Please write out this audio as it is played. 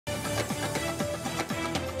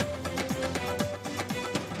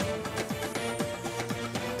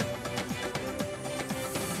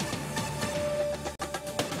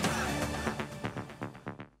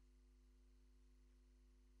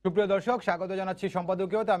সুপ্রিয় দর্শক, স্বাগত জানাচ্ছি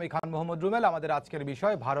সম্পাদকীয়তে। আমি খান মোহাম্মদ রুমেল। আমাদের আজকের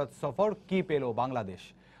বিষয় ভারত সফর কি পেল বাংলাদেশ।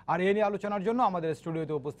 আর এ নিয়ে আলোচনার জন্য আমাদের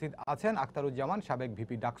স্টুডিওতে উপস্থিত আছেন আখতারুজ্জামান, সাবেক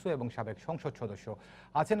ভিপি ডাকসু এবং সাবেক সংসদ সদস্য,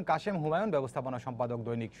 আছেন কাশেম হুমায়ুন, ব্যবস্থাপনা সম্পাদক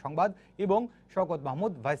দৈনিক সংবাদ, এবং Shawkat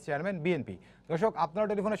Mahmud, vice chairman BNP. দর্শক, আপনারা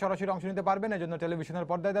টেলিফোনে সরাসরি অংশ নিতে পারবেন, এজন্য টেলিভিশনের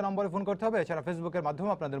পর্দায় দেওয়া নম্বরে ফোন করতে হবে। এছাড়া ফেসবুকের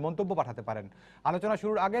মাধ্যমে আপনাদের মন্তব্য পাঠাতে পারেন। আলোচনা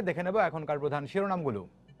শুরুর আগে দেখে নেব এখনকার প্রধান শিরোনামগুলো।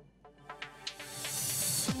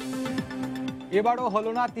 এবারও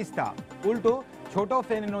হলো না তিস্তা, উল্টো ছোট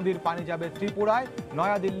ফেনী নদীর পানি যাবে ত্রিপুরায়।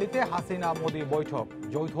 নয়াদিল্লিতে হাসিনা মোদি বৈঠক,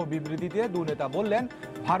 যৌথ বিবৃতিতে দুই নেতা বললেন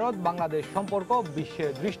ভারত বাংলাদেশ সম্পর্ক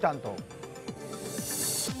বিশ্বের দৃষ্টান্ত।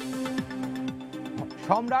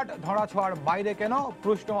 সম্রাট ধরাছোঁয়ার বাইরে কেন,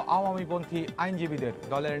 প্রশ্ন আওয়ামীপন্থী আইনজীবীদের।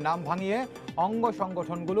 দলের নাম ভাঙিয়ে অঙ্গ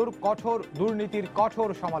সংগঠনগুলোর কঠোর দুর্নীতির কঠোর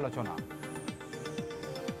সমালোচনা।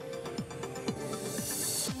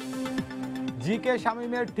 জি.কে.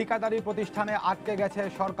 শামীমের ঠিকাদারি প্রতিষ্ঠানে আটকে গেছে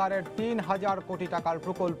সরকারের ৩,০০০ কোটি টাকার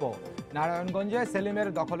প্রকল্প। নারায়ণগঞ্জে সেলিমের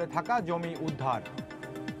দখলে থাকা জমি উদ্ধার।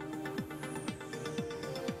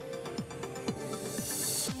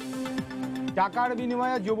 টাকার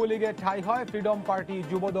বিনিময়ে যুবলীগে ঠাঁই হয় ফ্রিডম পার্টি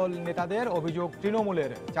যুবদল নেতাদের। অভিযোগ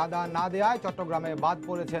তৃণমূলের, চাঁদা না দেয়ায় চট্টগ্রামে বাদ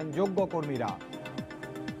পড়েছেন যোগ্য কর্মীরা।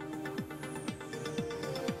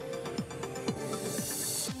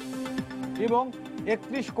 এবং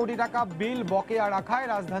 ৩১ কোটি টাকা বিল বকেয়া রাখায়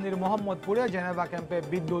রাজধানীর মোহাম্মদপুরে জেনেভা ক্যাম্পে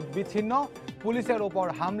বিদ্যুৎ বিচ্ছিন্ন, পুলিশের ওপর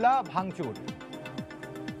হামলা ভাঙচুর।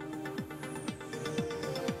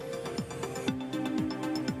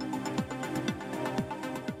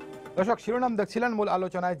 দর্শক, শিরোনাম দেখছিলেন, মূল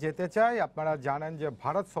আলোচনায় যেতে চাই। আপনারা জানেন যে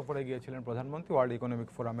ভারত সফরে গিয়েছিলেন প্রধানমন্ত্রী ওয়ার্ল্ড ইকোনমিক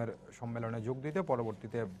ফোরামের সম্মেলনে যোগ দিতে।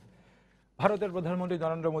 পরবর্তীতে ভারতের প্রধানমন্ত্রী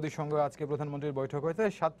নরেন্দ্র মোদীর সঙ্গে আজকে প্রধানমন্ত্রীর বৈঠক হয়েছে।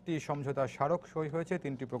 7টি সমঝোতা স্মারক সই হয়েছে,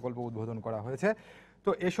 3টি প্রকল্প উদ্বোধন করা হয়েছে। তো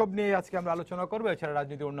এসব নিয়ে আজকে আমরা আলোচনা করবো। এছাড়া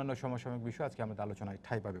রাজনীতির অন্যান্য সমসাময়িক বিষয় আজকে আমাদের আলোচনায়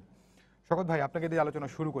ঠাঁই পাবে। শওকত ভাই, আপনাকে দিয়ে আলোচনা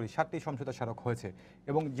শুরু করি। 7টি সমঝোতা স্মারক হয়েছে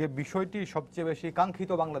এবং যে বিষয়টি সবচেয়ে বেশি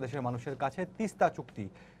কাঙ্ক্ষিত বাংলাদেশের মানুষের কাছে, তিস্তা চুক্তি,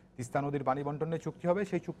 তিস্তা নদীর পানি বন্টনের চুক্তি হবে,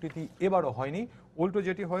 সেই চুক্তিটি এবারও হয়নি। উল্টো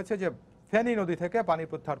যেটি হয়েছে যে ফেনী নদী থেকে পানি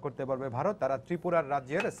প্রত্যাহার করতে পারবে ভারত। তারা ত্রিপুরার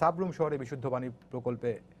রাজ্যের সাবরুম শহরে বিশুদ্ধ পানি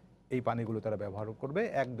প্রকল্পে এই পানিগুলো তারা ব্যবহার করবে।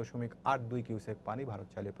 1.82 কিউসেক পানি ভারত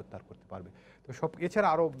চালিয়ে প্রত্যাহার করতে পারবে। তো এছাড়া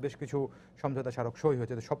আরও বেশ কিছু সমঝোতা স্মারক সই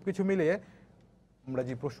হয়েছে। তো সব কিছু মিলিয়ে আমরা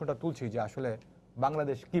যে প্রশ্নটা তুলছি যে আসলে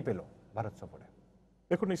বাংলাদেশ কি পেল ভারত সফরে।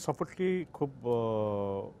 দেখুন, এই সফরটি খুব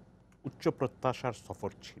উচ্চ প্রত্যাশার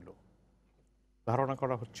সফর ছিল। ধারণা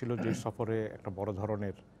করা হচ্ছিল যে সফরে একটা বড়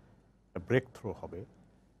ধরনের ব্রেক থ্রু হবে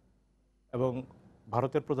এবং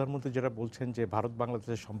ভারতের প্রধানমন্ত্রী যেটা বলছেন যে ভারত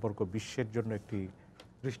বাংলাদেশের সম্পর্ক বিশ্বের জন্য একটি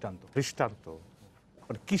দৃষ্টান্ত।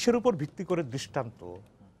 মানে কিসের উপর ভিত্তি করে দৃষ্টান্ত?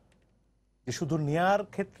 যে শুধু নেয়ার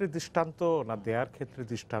ক্ষেত্রে দৃষ্টান্ত না দেয়ার ক্ষেত্রে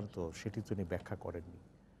দৃষ্টান্ত, সেটি তিনি ব্যাখ্যা করেননি।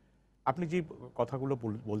 আপনি যে কথাগুলো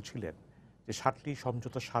বলছিলেন যে 7টি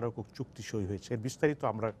সমঝোতা স্মারক ও চুক্তি সই হয়েছে, এর বিস্তারিত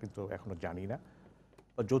আমরা কিন্তু এখনো জানি না।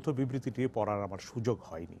 যৌথ বিবৃতিটি পড়ার আমার সুযোগ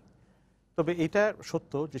হয়নি। তবে এটা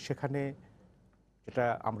সত্য যে সেখানে যেটা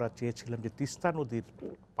আমরা চেয়েছিলাম যে তিস্তা নদীর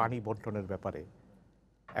পানি বন্টনের ব্যাপারে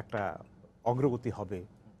একটা অগ্রগতি হবে,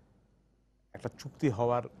 একটা চুক্তি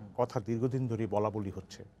হওয়ার কথা দীর্ঘদিন ধরে বলা বলি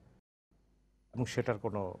হচ্ছে এবং সেটার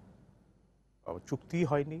কোনো চুক্তি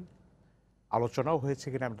হয়নি। আলোচনাও হয়েছে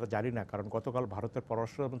কিনা আমরা জানি না, কারণ গতকাল ভারতের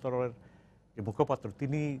পররাষ্ট্র মন্ত্রণালয়ের যে মুখপাত্র,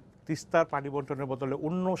 তিনি তিস্তার পানি বন্টনের বদলে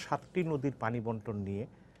অন্য 7টি নদীর পানি বন্টন নিয়ে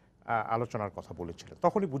আলোচনার কথা বলেছিলেন।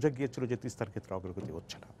 তখনই বুঝে গিয়েছিল যে তিস্তার ক্ষেত্রে অগ্রগতি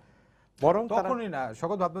হচ্ছে না। বরং তখনই না,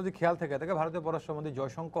 শওকত ভাই, যদি খেয়াল থেকে থাকে, ভারতের পররাষ্ট্রমন্ত্রী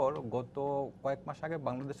জয়শঙ্কর গত কয়েক মাস আগে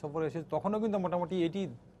বাংলাদেশ সফরে এসেছে, তখনও কিন্তু মোটামুটি এটি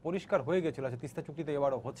পরিষ্কার হয়ে গেছিল যে তিস্তা চুক্তিতে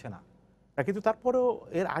এবারও হচ্ছে না। কিন্তু তারপরেও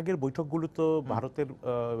এর আগের বৈঠকগুলো তো ভারতের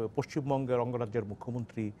পশ্চিমবঙ্গের অঙ্গরাজ্যের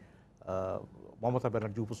মুখ্যমন্ত্রী মমতা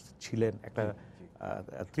ব্যানার্জি উপস্থিত ছিলেন। একটা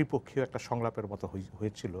ত্রিপক্ষীয় একটা সংলাপের মতো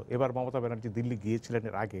হয়েছিল। এবার মমতা ব্যানার্জি দিল্লি গিয়েছিলেন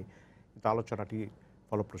এর আগে, কিন্তু আলোচনাটি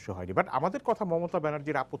ফলপ্রসূ হয়নি। বাট আমাদের কথা মমতা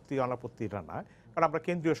ব্যানার্জির আপত্তি অনাপত্তি এটা না, কারণ আমরা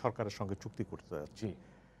কেন্দ্রীয় সরকারের সঙ্গে চুক্তি করতে যাচ্ছি।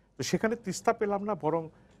 তো সেখানে তিস্তা পেলাম না, বরং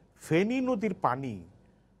ফেনী নদীর পানি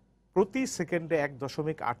প্রতি সেকেন্ডে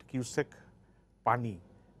 1.8 কিউসেক পানি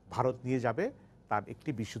ভারত নিয়ে যাবে তার একটি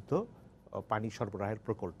বিশুদ্ধ পানি সরবরাহের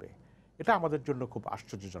প্রকল্পে। এটা আমাদের জন্য খুব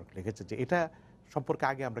আশ্চর্যজনক লেগেছে যে এটা সম্পর্কে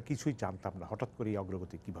আগে আমরা কিছুই জানতাম না, হঠাৎ করে এই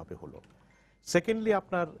অগ্রগতি কিভাবে হলো। সেকেন্ডলি,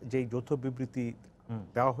 আপনার যেই যৌথ বিবৃতি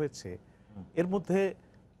দেওয়া হয়েছে এর মধ্যে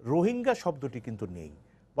রোহিঙ্গা শব্দটি কিন্তু নেই।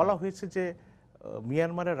 বলা হয়েছে যে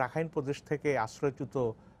মিয়ানমারের রাখাইন প্রদেশ থেকে আশ্রয়চ্যুত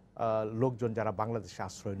লোকজন যারা বাংলাদেশে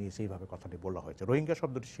আশ্রয় নিয়েছে, এইভাবে কথাটি বলা হয়েছে। রোহিঙ্গা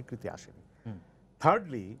শব্দটি স্বীকৃতি আসেনি।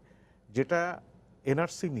 থার্ডলি, যেটা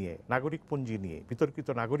এনআরসি নিয়ে, নাগরিকপঞ্জি নিয়ে, বিতর্কিত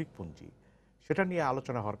নাগরিকপঞ্জি, সেটা নিয়ে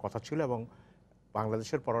আলোচনা হওয়ার কথা ছিল এবং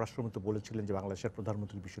বাংলাদেশের পররাষ্ট্রমন্ত্রী বলেছিলেন যে বাংলাদেশের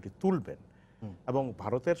প্রধানমন্ত্রী বিষয়টি তুলবেন। এবং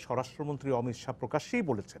ভারতের স্বরাষ্ট্রমন্ত্রী অমিত শাহ প্রকাশ্যেই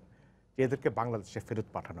বলেছেন যে এদেরকে বাংলাদেশে ফেরত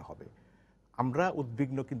পাঠানো হবে। আমরা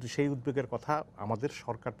উদ্বিগ্ন, কিন্তু সেই উদ্বেগের কথা আমাদের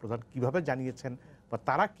সরকার প্রধান কিভাবে জানিয়েছেন বা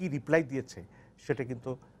তারা কি রিপ্লাই দিয়েছে সেটা কিন্তু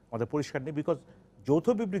আমাদের পরিষ্কার নেই, বিকজ যৌথ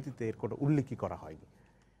বিবৃতিতে এর কোনো উল্লেখই করা হয়নি।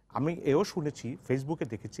 আমি এও শুনেছি, ফেসবুকে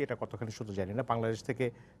দেখেছি, এটা কতখানি শুধু জানি না, বাংলাদেশ থেকে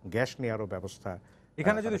গ্যাস নেওয়ারও ব্যবস্থা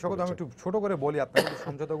এখানে যদি সকল আমি একটু ছোট করে বলি, আপনার যে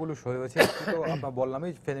সমঝোতাগুলো সই হয়েছে, তো আপনার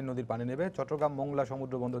বললামই ফেনী নদীর পানি নেবে, চট্টগ্রাম মোংলা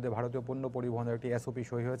সমুদ্র বন্দর দিয়ে ভারতীয় পণ্য পরিবহনের একটি এসওপি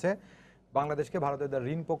সই হয়েছে, বাংলাদেশকে ভারতের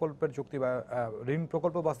ঋণ প্রকল্পের চুক্তি বা ঋণ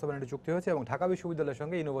প্রকল্প বাস্তবায়নের একটি চুক্তি হয়েছে, এবং ঢাকা বিশ্ববিদ্যালয়ের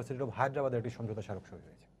সঙ্গে ইউনিভার্সিটি অফ হায়দ্রাবাদের একটি সমঝোতা স্মারক সই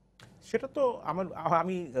হয়েছে। সেটা তো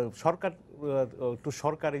আমি সরকার টু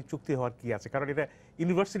সরকার এই চুক্তি হওয়ার কি আছে, কারণ এটা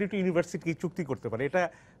ইউনিভার্সিটি টু ইউনিভার্সিটি চুক্তি করতে পারে, এটা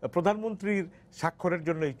প্রধানমন্ত্রীর স্বাক্ষরের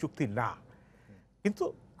জন্য এই চুক্তি না। কিন্তু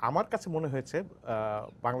আমার কাছে মনে হয়েছে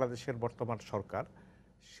বাংলাদেশের বর্তমান সরকার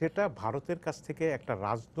সেটা ভারতের কাছ থেকে একটা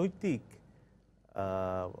রাজনৈতিক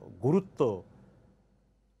গুরুত্ব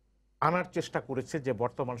আনার চেষ্টা করেছে, যে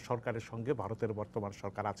বর্তমান সরকারের সঙ্গে ভারতের বর্তমান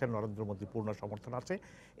সরকার আছে, নরেন্দ্র মোদী পূর্ণ সমর্থন আছে,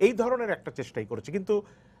 এই ধরনের একটা চেষ্টাই করেছে। কিন্তু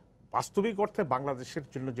বাস্তবিক অর্থে বাংলাদেশের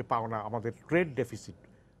জন্য যে পাওনা, আমাদের ট্রেড ডেফিসিট,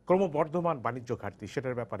 ক্রমবর্ধমান বাণিজ্য ঘাটতি,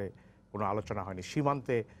 সেটার ব্যাপারে কোনো আলোচনা হয়নি।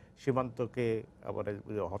 সীমান্তকে মানে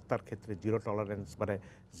হত্যার ক্ষেত্রে জিরো টলারেন্স, মানে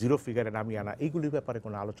জিরো ফিগারে নামিয়ে আনা, এইগুলির ব্যাপারে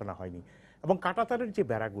কোনো আলোচনা হয়নি। এবং কাঁটাতারের যে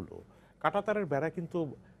বেড়াগুলো, কাঁটাতারের বেড়া কিন্তু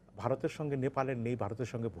ভারতের সঙ্গে নেপালের নেই, ভারতের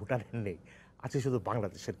সঙ্গে ভুটানের নেই, আছে শুধু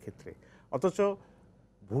বাংলাদেশের ক্ষেত্রে। অথচ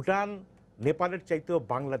ভুটান নেপালের চাইতেও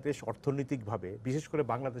বাংলাদেশ অর্থনৈতিকভাবে, বিশেষ করে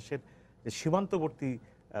বাংলাদেশের যে সীমান্তবর্তী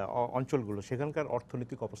অঞ্চলগুলো, সেখানকার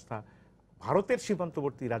অর্থনৈতিক অবস্থা ভারতের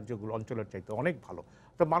সীমান্তবর্তী রাজ্যগুলো অঞ্চলের চাইতে অনেক ভালো,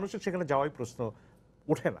 তো মানুষের সেখানে যাওয়াই প্রশ্ন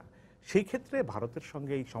ওঠে না। সেই ক্ষেত্রে ভারতের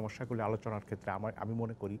সঙ্গে এই সমস্যাগুলি আলোচনার ক্ষেত্রে আমি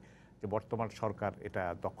মনে করি যে বর্তমান সরকার এটা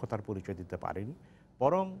দক্ষতার পরিচয় দিতে পারেনি,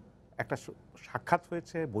 বরং একটা সাক্ষাৎ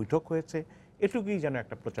হয়েছে, বৈঠক হয়েছে, এটুকুই যেন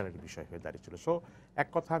একটা প্রচারের বিষয় হয়ে দাঁড়িয়েছিল। সো এক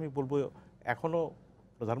কথা আমি বলবো, এখনও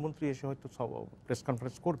প্রধানমন্ত্রী এসে হয়তো প্রেস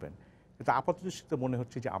কনফারেন্স করবেন, কিন্তু আপাতদৃষ্টিতে মনে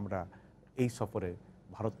হচ্ছে যে আমরা এই সফরে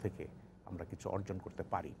ভারত থেকে আমরা কিছু অর্জন করতে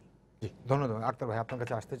পারিনি। জি, ধন্যবাদ আক্তার ভাই। আপনার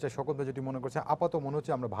কাছে আসতে চাই, সকল ভাই যেটি মনে করছে, আপাতত মনে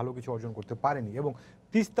হচ্ছে আমরা ভালো কিছু অর্জন করতে পারিনি, এবং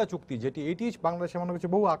তিস্তা চুক্তি যেটি এটি বাংলাদেশে মনে হচ্ছে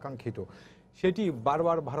বহু আকাঙ্ক্ষিত, সেটি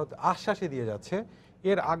বারবার ভারত আশ্বাসে দিয়ে যাচ্ছে।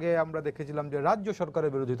 এর আগে আমরা দেখেছিলাম যে রাজ্য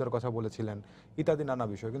সরকারের বিরোধিতার কথা বলেছিলেন, ইত্যাদি নানা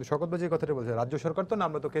বিষয়, কিন্তু শকত ভাই যে কথাটি বলছে, রাজ্য সরকার তো না,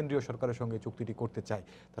 আমরা তো কেন্দ্রীয় সরকারের সঙ্গে চুক্তিটি করতে চাই।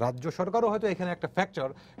 রাজ্য সরকারও হয়তো এখানে একটা ফ্যাক্টর,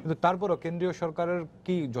 কিন্তু তারপরও কেন্দ্রীয় সরকারের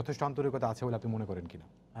কি যথেষ্ট আন্তরিকতা আছে বলে আপনি মনে করেন কিনা?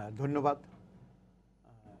 হ্যাঁ, ধন্যবাদ।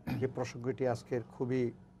 যে প্রসঙ্গটি আজকের খুবই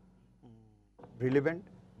রিলেভেন্ট,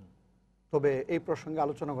 তবে এই প্রসঙ্গে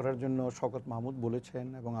আলোচনা করার জন্য শওকত মাহমুদ বলেছেন,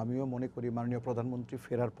 এবং আমিও মনে করি মাননীয় প্রধানমন্ত্রী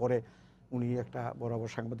ফেরার পরে উনি একটা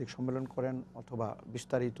বরাবর সাংবাদিক সম্মেলন করেন অথবা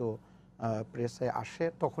বিস্তারিত প্রেসে আসে,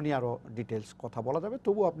 তখনই আরও ডিটেলস কথা বলা যাবে।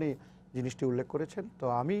 তবু আপনি জিনিসটি উল্লেখ করেছেন, তো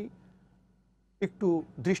আমি একটু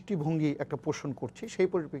দৃষ্টিভঙ্গি একটা পোষণ করছি, সেই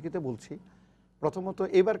পরিপ্রেক্ষিতে বলছি। প্রথমত,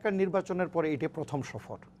 এবারকার নির্বাচনের পরে এটি প্রথম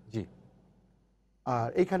সফর। জি। আর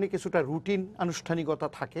এইখানে কিছুটা রুটিন আনুষ্ঠানিকতা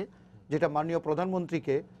থাকে, যেটা মাননীয়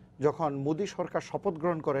প্রধানমন্ত্রীকে যখন মোদী সরকার শপথ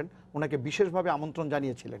গ্রহণ করেন ওনাকে বিশেষভাবে আমন্ত্রণ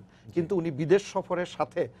জানিয়েছিলেন, কিন্তু উনি বিদেশ সফরের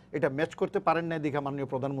সাথে এটা ম্যাচ করতে পারেন নাই, দীঘা মাননীয়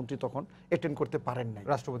প্রধানমন্ত্রী তখন অ্যাটেন্ড করতে পারেন নাই।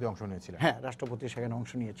 রাষ্ট্রপতি অংশ নিয়েছিলেন। হ্যাঁ, রাষ্ট্রপতি সেখানে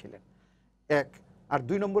অংশ নিয়েছিলেন, এক। আর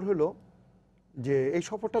দুই নম্বর হলো যে এই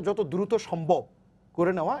সফরটা যত দ্রুত সম্ভব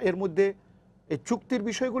করে নেওয়া। এর মধ্যে এই চুক্তির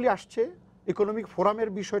বিষয়গুলি আসছে, ইকোনমিক ফোরামের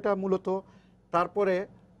বিষয়টা মূলত, তারপরে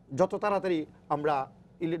যত তাড়াতাড়ি আমরা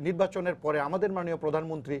নির্বাচনের পরে আমাদের মাননীয়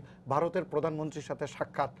প্রধানমন্ত্রী ভারতের প্রধানমন্ত্রীর সাথে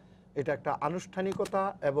সাক্ষাৎ, এটা একটা আনুষ্ঠানিকতা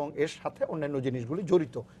এবং এর সাথে অন্যান্য জিনিসগুলি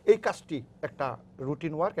জড়িত। এই কাজটি একটা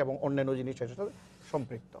রুটিন ওয়ার্ক এবং অন্যান্য জিনিসের সাথে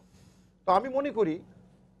সম্পৃক্ত। তো আমি মনে করি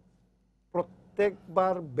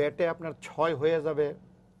প্রত্যেকবার ব্যাটে আপনার 6 হয়ে যাবে,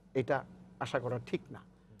 এটা আশা করা ঠিক না।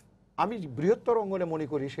 আমি বৃহত্তর অঙ্গনে মনে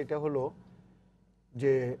করি সেটা হলো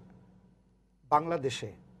যে বাংলাদেশে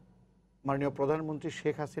মাননীয় প্রধানমন্ত্রী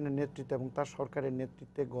শেখ হাসিনার নেতৃত্বে এবং তার সরকারের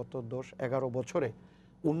নেতৃত্বে গত 10-11 বছরে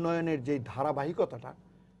উন্নয়নের যেই ধারাবাহিকতাটা,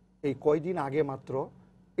 এই কয়দিন আগে মাত্র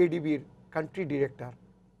এডিবির কান্ট্রি ডিরেক্টর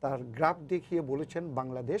তার গ্রাফ দেখিয়ে বলেছেন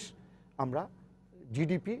বাংলাদেশ আমরা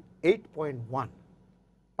জিডিপি 8.1,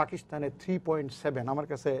 পাকিস্তানে 3.7, আমার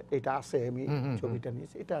কাছে এটা আছে, আমি ছবিটা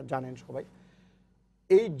নিয়েছি, এটা জানেন সবাই।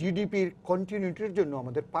 এই জিডিপির কন্টিনিউটির জন্য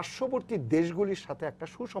আমাদের পার্শ্ববর্তী দেশগুলির সাথে একটা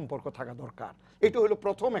সুসম্পর্ক থাকা দরকার। এটা হলো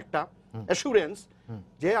প্রথম একটা অ্যাসুরেন্স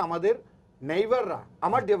যে আমাদের নেইবাররা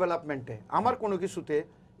আমার ডেভেলপমেন্টে, আমার কোনো কিছুতে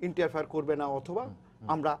ইন্টারফেয়ার করবে না, অথবা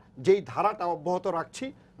আমরা যেই ধারাটা অব্যাহত রাখছি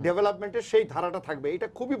ডেভেলপমেন্টের, সেই ধারাটা থাকবে। এটা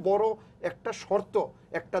খুবই বড় একটা শর্ত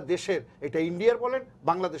একটা দেশের, এটা ইন্ডিয়ার বলেন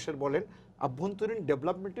বাংলাদেশের বলেন। আভ্যন্তরীণ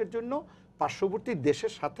ডেভেলপমেন্টের জন্য পার্শ্ববর্তী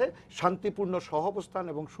দেশের সাথে শান্তিপূর্ণ সহাবস্থান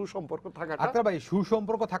এবং সুসম্পর্ক থাকাটা। আচ্ছা ভাই,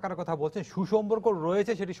 সুসম্পর্ক থাকার কথা বলছেন, সুসম্পর্ক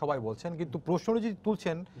রয়েছে সেটি সবাই বলছেন, কিন্তু প্রশ্ন যদি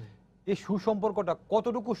তুলছেন এই সুসম্পর্কটা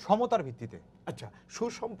কতটুকু সমতার ভিত্তিতে? আচ্ছা,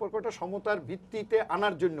 সুসম্পর্কটা সমতার ভিত্তিতে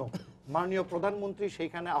আনার জন্য মাননীয় প্রধানমন্ত্রী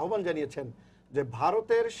সেইখানে আহ্বান জানিয়েছেন যে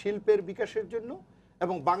ভারতের শিল্পের বিকাশের জন্য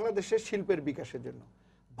এবং বাংলাদেশের শিল্পের বিকাশের জন্য,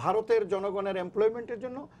 ভারতের জনগণের এমপ্লয়মেন্টের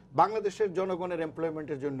জন্য, বাংলাদেশের জনগণের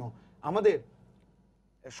এমপ্লয়মেন্টের জন্য আমাদের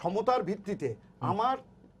সমতার ভিত্তিতে আমার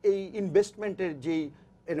এই ইনভেস্টমেন্টের যেই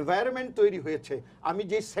এনভায়রনমেন্ট তৈরি হয়েছে, আমি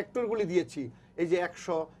যেই সেক্টরগুলি দিয়েছি, এই যে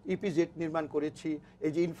 100 ইপিজেড নির্মাণ করেছি,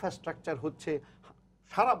 এই যে ইনফ্রাস্ট্রাকচার হচ্ছে,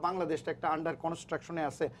 সারা বাংলাদেশটা একটা আন্ডার কনস্ট্রাকশনে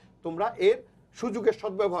আছে, তোমরা এর সুযোগের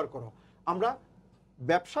সদ্ব্যবহার করো। আমরা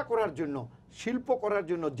ব্যবসা করার জন্য, শিল্প করার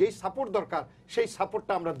জন্য যেই সাপোর্ট দরকার সেই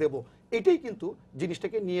সাপোর্টটা আমরা দেব। এটাই কিন্তু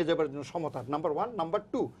জিনিসটাকে নিয়ে যাবার জন্য সমতার নাম্বার 1। নাম্বার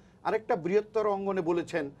 2, আরেকটা বৃহত্তর অঙ্গনে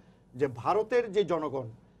বলেছেন যে ভারতের যে জনগণ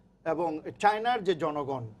এবং চায়নার যে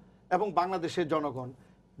জনগণ এবং বাংলাদেশের জনগণ,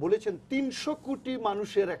 বলেছেন 300 কোটি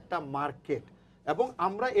মানুষের একটা মার্কেট, এবং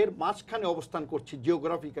আমরা এর মাঝখানে অবস্থান করছি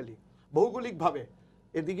জিওগ্রাফিক্যালি, ভৌগোলিকভাবে,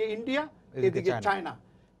 এদিকে ইন্ডিয়া, এদিকে চায়না।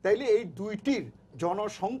 তাইলে এই দুইটির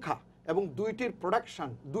জনসংখ্যা এবং দুইটির প্রোডাকশন,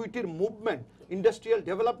 দুইটির মুভমেন্ট, ইন্ডাস্ট্রিয়াল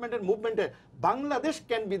ডেভেলপমেন্টের মুভমেন্টে Bangladesh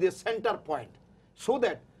can be the centre point, so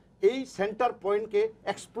that এই সেন্টার পয়েন্টকে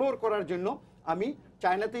এক্সপ্লোর করার জন্য আমি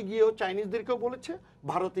চায়নাতে গিয়েও চাইনিজদেরকেও বলেছে,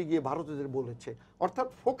 ভারতে গিয়ে ভারতীয়দের বলেছে। অর্থাৎ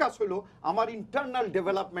ফোকাস হলো আমার ইন্টারনাল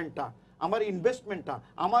ডেভেলপমেন্টটা, আমার ইনভেস্টমেন্টটা,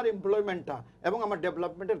 আমার এমপ্লয়মেন্টটা এবং আমার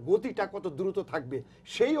ডেভেলপমেন্টের গতিটা কত দ্রুত থাকবে।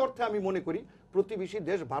 সেই অর্থে আমি মনে করি প্রতিবেশী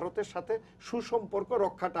দেশ ভারতের সাথে সুসম্পর্ক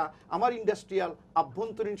রক্ষাটা আমার ইন্ডাস্ট্রিয়াল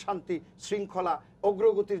আভ্যন্তরীণ শান্তি শৃঙ্খলা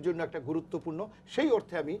অগ্রগতির জন্য একটা গুরুত্বপূর্ণ। সেই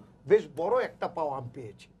অর্থে আমি বেশ বড় একটা পাওয়া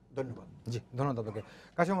পেয়েছি। ধন্যবাদ। জি, ধন্যবাদ আপনাকে।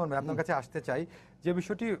 কাশিম ভাই, আপনার কাছে আসতে চাই, যে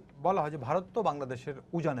বিষয়টি বলা হয় যে ভারত তো বাংলাদেশের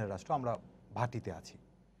উজানের রাষ্ট্র, আমরা ভাটিতে আছি,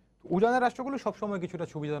 উজানের রাষ্ট্রগুলো সবসময় কিছুটা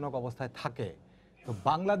সুবিধাজনক অবস্থায় থাকে, তো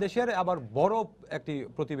বাংলাদেশের আবার বড় একটি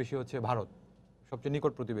প্রতিবেশী হচ্ছে ভারত, সবচেয়ে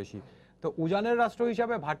নিকট প্রতিবেশী। তো উজানের রাষ্ট্র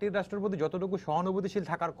হিসাবে ভাটির রাষ্ট্রের প্রতি যতটুকু সহানুভূতিশীল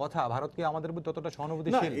থাকার কথা, ভারতকে আমাদের প্রতি ততটা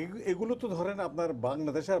সহানুভূতিশীল? এগুলো তো ধরেন আপনার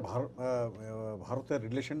বাংলাদেশ আর ভারতের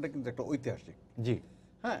রিলেশনটা কিন্তু একটা ঐতিহাসিক। জি,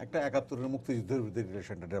 হ্যাঁ, একটা 71-এর মুক্তিযুদ্ধের বিরুদ্ধে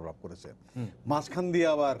রিলেশনটা ডেভেলপ করেছে। মাঝখান দিয়ে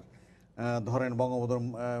আবার ধরেন বঙ্গবন্ধু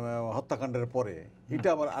হত্যাকাণ্ডের পরে এটা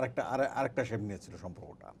আবার আরেকটা শেপ নিয়েছিল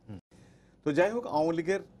সম্পর্কটা। তো যাই হোক, আওয়ামী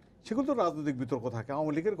লীগের, সেগুলো তো রাজনৈতিক বিতর্ক থাকে,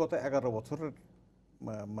 আওয়ামী লীগের গত 11 বছরের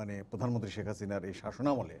মানে প্রধানমন্ত্রী শেখ হাসিনার এই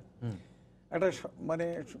শাসনামলে একটা মানে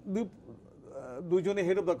দুইজনে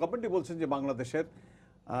হেড অফ দ্য গভর্নমেন্টই বলছেন যে বাংলাদেশের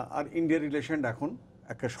আর ইন্ডিয়ার রিলেশন এখন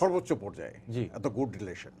একটা সর্বোচ্চ পর্যায়ে, এত গুড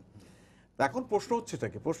রিলেশন। এখন প্রশ্ন হচ্ছে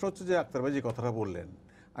এটাকে, প্রশ্ন হচ্ছে যে আক্তার ভাই যে কথাটা বললেন,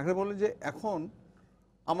 আক্তার বললেন যে এখন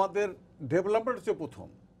আমাদের ডেভেলপমেন্ট হচ্ছে প্রথম,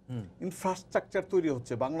 ইনফ্রাস্ট্রাকচার তৈরি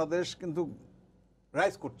হচ্ছে, বাংলাদেশ কিন্তু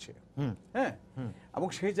রাইজ করছে, হ্যাঁ, এবং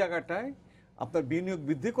সেই জায়গাটায় আপনার বিনিয়োগ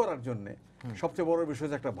বৃদ্ধি করার জন্য সবচেয়ে বড় বিষয়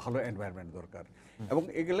হচ্ছে একটা ভালো এনভায়রনমেন্ট দরকার, এবং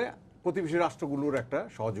এগুলো প্রতিবেশী রাষ্ট্রগুলোর একটা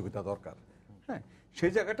সহযোগিতা দরকার। হ্যাঁ,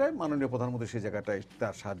 সেই জায়গাটায় মাননীয় প্রধানমন্ত্রী সেই জায়গাটায়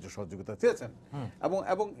তার সাহায্য সহযোগিতা চেয়েছেন, এবং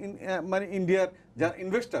মানে ইন্ডিয়ার যারা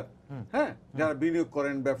ইনভেস্টার, হ্যাঁ, যারা বিনিয়োগ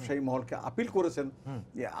করেন, ব্যবসায়ী মহলকে আপিল করেছেন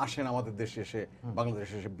যে আসেন আমাদের দেশে এসে,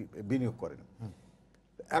 বাংলাদেশে এসে বিনিয়োগ করেন।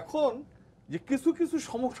 এখন যে কিছু কিছু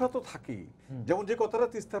সমস্যা তো থাকেই, যেমন যে কথাটা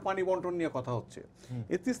তিস্তার পানি বন্টন নিয়ে কথা হচ্ছে,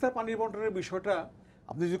 এই তিস্তার পানি বন্টনের বিষয়টা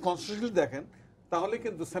আপনি যদি কনস্টিটিউশন দেখেন তাহলে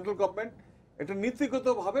কিন্তু সেন্ট্রাল গভর্নমেন্ট এটা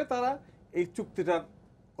নীতিগতভাবে তারা এই চুক্তিটা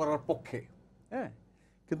করার পক্ষে, হ্যাঁ,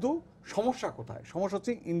 কিন্তু সমস্যা কোথায়? সমস্যা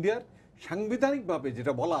হচ্ছে ইন্ডিয়ার সাংবিধানিকভাবে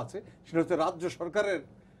যেটা বলা আছে সেটা হচ্ছে রাজ্য সরকারের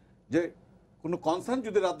যে কোনো কনসার্ন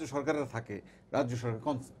যদি রাজ্য সরকারের থাকে, রাজ্য সরকার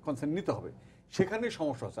কনসার্ন নিতে হবে, সেখানেই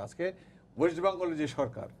সমস্যা আছে। আজকে ওয়েস্ট বেঙ্গলের যে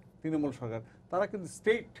সরকার, তৃণমূল সরকার, তারা কিন্তু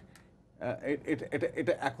স্টেট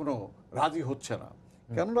এটা এখনো রাজি হচ্ছে না।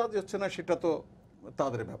 কেন রাজি হচ্ছে না সেটা তো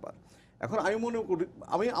তাদের ব্যাপার। এখন আমি মনে করি,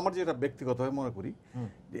 আমি আমার যেটা ব্যক্তিগতভাবে মনে করি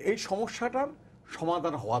যে এই সমস্যাটার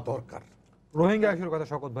সমাধান হওয়া দরকার। রোহিঙ্গা ইস্যুর কথা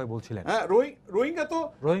শওকত ভাই বলছিলেন। হ্যাঁ,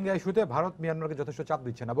 রোহিঙ্গা ইস্যুতে ভারত মিয়ানমারকে যথেষ্ট চাপ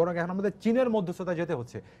দিচ্ছে না, বরং এখন আমাদের চীনের মধ্যস্থতায় যেতে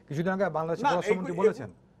হচ্ছে। কিছুদিন আগে বাংলাদেশের প্রধানমন্ত্রী বলেছেন,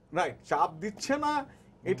 রাইট, চাপ দিচ্ছে না,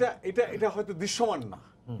 এটা হয়তো দৃশ্যমান না।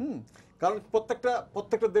 কারণ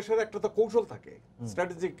প্রত্যেকটা দেশের একটা তো কৌশল থাকে,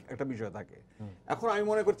 স্ট্র্যাটেজিক একটা বিষয় থাকে। এখন আমি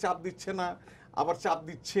মনে করি চাপ দিচ্ছে না, আবার চাপ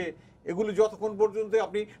দিচ্ছে, এগুলো যতক্ষণ পর্যন্ত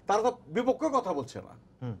আপনি, তারা তো বিপক্ষে কথা বলছে না,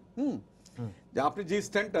 যে আপনি যে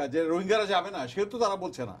স্ট্যান্ডটা যে রোহিঙ্গারা যাবে না সেহেতু তারা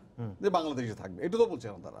বলছে না যে বাংলাদেশে থাকবে, এটা তো বলছে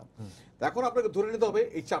না তারা। এখন আপনাকে ধরে নিতে হবে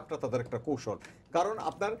এই চাপটা তাদের একটা কৌশল। কারণ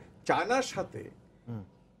আপনার চায়নার সাথে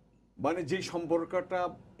মানে যে সম্পর্কটা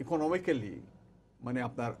ইকোনমিক্যালি, মানে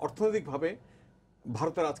আপনার অর্থনৈতিকভাবে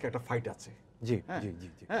ভারতের আজকে একটা ফাইট আছে, জি, হ্যাঁ, জি, জি,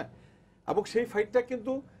 জি, হ্যাঁ, এবং সেই ফাইটটা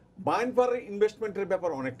কিন্তু মায়ানমারের ইনভেস্টমেন্টের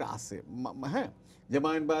ব্যাপার অনেকটা আছে, হ্যাঁ, যে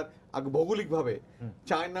মায়ানমার আগে ভৌগোলিকভাবে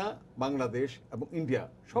চায়না, বাংলাদেশ এবং ইন্ডিয়া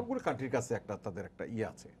সবগুলো কান্ট্রির কাছে একটা তাদের একটা ইয়ে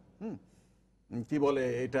আছে, কি বলে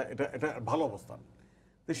এটা এটা এটা ভালো অবস্থান।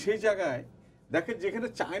 তো সেই জায়গায় দেখেন যেখানে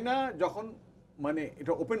চায়না যখন মানে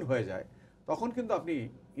এটা ওপেন হয়ে যায় তখন কিন্তু আপনি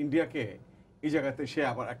ইন্ডিয়াকে এই জায়গাতে সে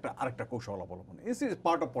আবার আরেকটা কৌশল অবলম্বন, is is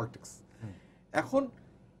part of politics. এখন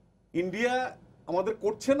ইন্ডিয়া আমাদের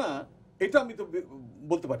করছে না এটা আমি তো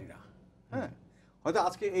বলতে পারি না, হ্যাঁ, হয়তো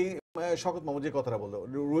আজকে এই শওকত মাহমুদ যে কথাটা বললো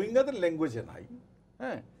রোহিঙ্গাদের ল্যাঙ্গুয়েজে নাই,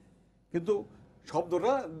 হ্যাঁ, কিন্তু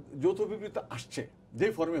শব্দটা যৌথ বিবৃতি আসছে,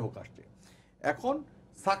 যেই ফর্মে হোক আসছে। এখন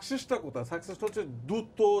সাকসেসটা কোথায়? সাকসেসটা হচ্ছে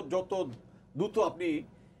যত দ্রুত আপনি,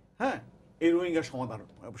 হ্যাঁ, এই রোহিঙ্গা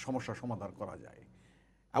সমস্যার সমাধান করা যায়।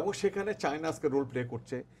 এবং সেখানে চায়না আজকে রোল প্লে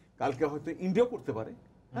করছে, কালকে হয়তো ইন্ডিয়াও করতে পারে,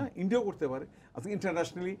 হ্যাঁ, ইন্ডিয়াও করতে পারে। আজকে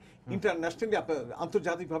ইন্টারন্যাশনালি আপনার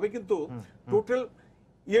আন্তর্জাতিকভাবে কিন্তু টোটাল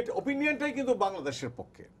ওপিনিয়নটাই কিন্তু বাংলাদেশের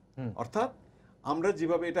পক্ষে। অর্থাৎ আমরা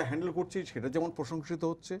যেভাবে এটা হ্যান্ডেল করছি সেটা যেমন প্রশংসিত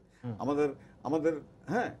হচ্ছে আমাদের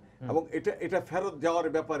হ্যাঁ, এবং এটা ফেরত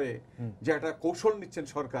যাওয়ার ব্যাপারে যে একটা কৌশল নিচ্ছেন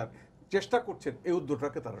সরকার, চেষ্টা করছেন, এই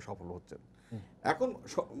উদ্যোগটাকে তারা সফল হচ্ছেন। এখন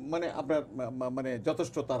মানে আপনার মানে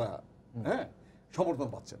যথেষ্ট তারা, হ্যাঁ, সমর্থন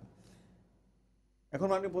পাচ্ছেন। এখন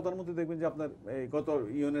মাননীয় প্রধানমন্ত্রী দেখবেন যে আপনার এই গত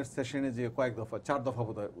ইউএনের সেশনে যে কয়েক দফা 4 দফা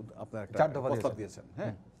বোধহয় আপনার একটা প্রস্তাব দিয়েছেন,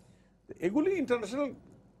 হ্যাঁ, এগুলি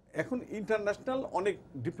ইন্টারন্যাশনাল অনেক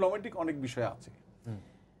ডিপ্লোম্যাটিক অনেক বিষয় আছে।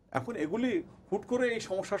 এখন এগুলি হুট করে এই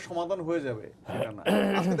সমস্যার সমাধান হয়ে যাবে সেটা না।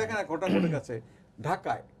 আজকে দেখেন এক ঘটনা ঘটে গেছে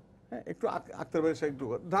ঢাকায়, হ্যাঁ, একটু আক্তার ভাই একটু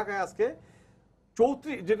ঢাকায় আজকে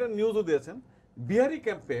 34, যেটা নিউজও দিয়েছেন, বিহারি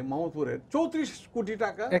ক্যাম্পে মোহাম্মদপুরের 34 কোটি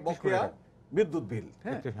টাকা বকেয়া বিদ্যুৎ বিল,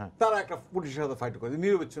 হ্যাঁ, তারা একটা পুলিশের সাথে ফাইট করে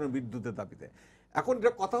নিরবিচ্ছিন্ন বিদ্যুতের দাবিতে। এখন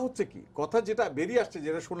এটা কথা হচ্ছে কি, কথা যেটা বেরিয়ে আসছে,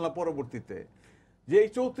 যেটা শুনলাম পরবর্তীতে, যে এই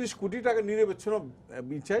 34 কোটি টাকা নিরবিচ্ছিন্ন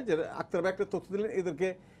বিচায়, যেটা আক্তার ভাই একটা তথ্য দিলেন, এদেরকে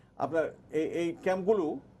আপনার এই ক্যাম্পগুলো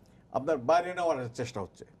আপনার বাইরে নেওয়ার চেষ্টা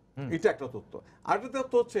হচ্ছে, এটা একটা তথ্য। আরেকটা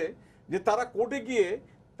তথ্য হচ্ছে যে তারা কোর্টে গিয়ে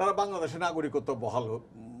তারা বাংলাদেশের নাগরিকত্ব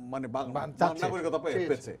মানে নাগরিকত্ব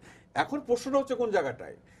পেয়েছে। এখন প্রশ্নটা হচ্ছে কোন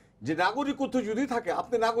জায়গাটায়, যে নাগরিকত্ব যদি থাকে,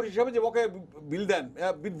 আপনি নাগরিক হিসাবে যে বকেয়া বিল দেন,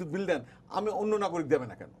 বিদ্যুৎ বিল দেন, আমি অন্য নাগরিক দেবে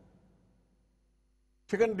না কেন?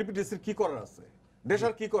 সেখানে ডিপিডিসির কি করার আছে,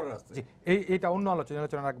 দেশের কি করার আছে? এইটা অন্য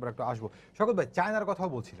আলোচনা একবার একটু আসবো। শওকত ভাই, চায়নার কথাও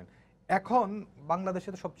বলছিলেন। এখন বাংলাদেশে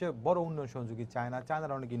তো সবচেয়ে বড় উন্নয়ন সহযোগী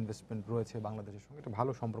চায়নার অনেক ইনভেস্টমেন্ট রয়েছে বাংলাদেশের সঙ্গে, একটা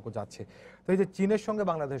ভালো সম্পর্ক যাচ্ছে। তো এই যে চীনের সঙ্গে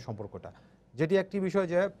বাংলাদেশের সম্পর্কটা, যেটি একটি বিষয়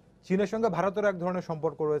যে চীনের সঙ্গে ভারতের এক ধরনের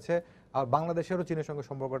সম্পর্ক রয়েছে, আর বাংলাদেশেরও চীনের সঙ্গে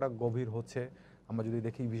সম্পর্কটা গভীর হচ্ছে। আমরা যদি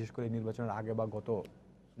দেখি বিশেষ করে নির্বাচনের আগে বা গত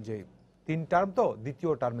যে 3 টার্ম, তো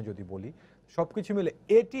দ্বিতীয় টার্মে যদি বলি, সবকিছু মিলে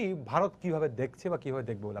এটি ভারত কিভাবে দেখছে বা কিভাবে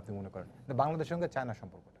দেখবে বলে আপনি মনে করেন বাংলাদেশের সঙ্গে চায়নার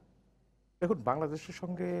সম্পর্কটা? দেখুন, বাংলাদেশের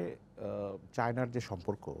সঙ্গে চায়নার যে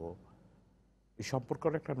সম্পর্ক, এই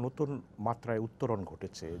সম্পর্কের একটা নতুন মাত্রায় উত্তরণ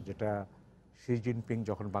ঘটেছে, যেটা শি জিনপিং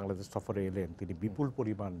যখন বাংলাদেশ সফরে এলেন তিনি বিপুল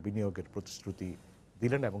পরিমাণ বিনিয়োগের প্রতিশ্রুতি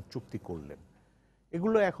দিলেন এবং চুক্তি করলেন।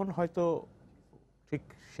 এগুলো এখন হয়তো ঠিক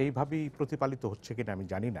সেইভাবেই প্রতিপালিত হচ্ছে কিনা আমি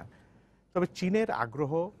জানি না। তবে চীনের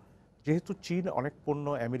আগ্রহ, যেহেতু চীন অনেক পণ্য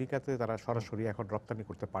আমেরিকাতে তারা সরাসরি এখন রপ্তানি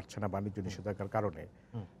করতে পারছে না বাণিজ্য নিষেধাজ্ঞার কারণে,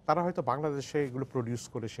 তারা হয়তো বাংলাদেশে এগুলো প্রডিউস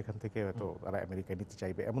করে সেখান থেকে হয়তো তারা আমেরিকায় নিতে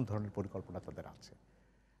চাইবে, এমন ধরনের পরিকল্পনা তাদের আছে।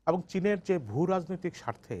 এবং চীনের যে ভূ রাজনৈতিক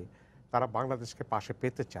স্বার্থে তারা বাংলাদেশকে পাশে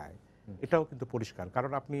পেতে চায়, এটাও কিন্তু পরিষ্কার।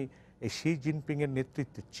 কারণ আপনি এই শি জিনপিংয়ের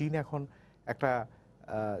নেতৃত্বে চীন এখন একটা,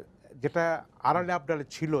 যেটা আড়ালে আবডালে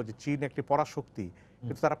ছিল যে চীন একটি পরাশক্তি,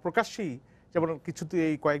 কিন্তু তারা প্রকাশ্যেই, যেমন কিছুতে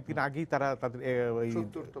এই কয়েকদিন আগেই তারা তাদের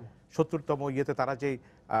 70তম ইয়েতে তারা যে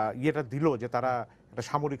ইয়েটা দিল যে তারা একটা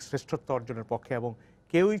সামরিক শ্রেষ্ঠত্ব অর্জনের পক্ষে, এবং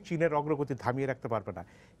কেউই চীনের অগ্রগতি থামিয়ে রাখতে পারবে না।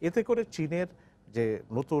 এতে করে চীনের যে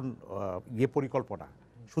নতুন পরিকল্পনা,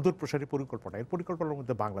 সুদূর প্রসারী পরিকল্পনা, এর পরিকল্পনার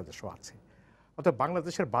মধ্যে বাংলাদেশও আছে। অর্থাৎ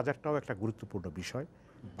বাংলাদেশের বাজারটাও একটা গুরুত্বপূর্ণ বিষয়।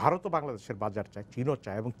 ভারতও বাংলাদেশের বাজার চায়, চীনও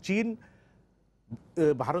চায়, এবং চীন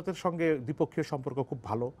ভারতের সঙ্গে দ্বিপক্ষীয় সম্পর্ক খুব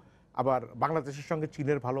ভালো, আবার বাংলাদেশের সঙ্গে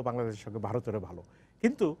চীনের ভালো, বাংলাদেশের সঙ্গে ভারতেরও ভালো।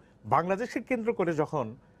 কিন্তু বাংলাদেশকে কেন্দ্র করে যখন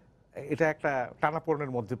এটা একটা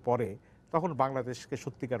টানাপোড়েনের মধ্যে পড়ে, তখন বাংলাদেশকে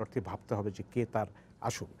সত্যিকার অর্থে ভাবতে হবে যে কে তার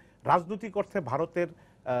আসুক। রাজনৈতিক অর্থে ভারতের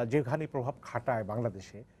যেখানি প্রভাব খাটায়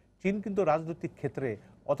বাংলাদেশে, চীন কিন্তু রাজনৈতিক ক্ষেত্রে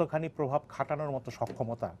অতখানি প্রভাব খাটানোর মতো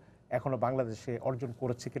সক্ষমতা এখনো বাংলাদেশে অর্জন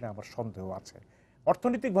করেছে কিনা আমার সন্দেহ আছে।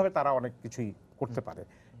 অর্থনৈতিকভাবে তারা অনেক কিছুই করতে পারে,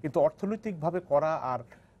 কিন্তু অর্থনৈতিকভাবে করা আর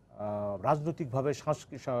রাজনৈতিকভাবে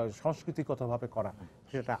সংস্কৃতিগতভাবে করা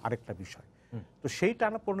সেটা আরেকটা বিষয়। তো সেই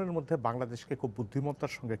টানাপোড়েনের মধ্যে বাংলাদেশকে খুব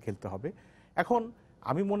বুদ্ধিমত্তার সঙ্গে খেলতে হবে। এখন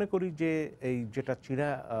আমি মনে করি যে এই যেটা চীনা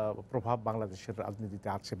প্রভাব বাংলাদেশের রাজনীতিতে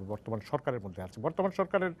আছে, বর্তমান সরকারের মধ্যে আছে, বর্তমান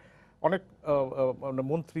সরকারের অনেক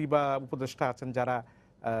মন্ত্রী বা উপদেষ্টা আছেন যারা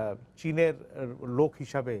চীনের লোক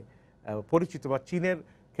হিসাবে পরিচিত, বা চীনের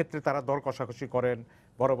ক্ষেত্রে তারা দর কষাকষি করেন,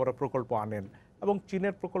 বড় বড় প্রকল্প আনেন, এবং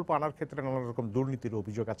চীনের প্রকল্প আনার ক্ষেত্রে নানা রকম দুর্নীতির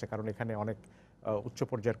অভিযোগ আছে, কারণ এখানে অনেক উচ্চ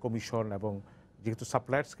পর্যায়ের কমিশন, এবং যেহেতু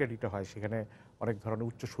সাপ্লায়ার্স ক্রেডিট হয় সেখানে অনেক ধরনের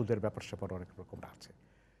উচ্চ সুদের ব্যাপার স্যাপার অনেক রকম আছে।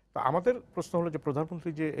 তো আমাদের প্রশ্ন হলো যে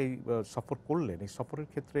প্রধানমন্ত্রী যে এই সফর করলেন, এই সফরের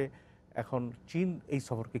ক্ষেত্রে এখন চীন এই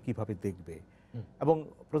সফরকে কিভাবে দেখবে, এবং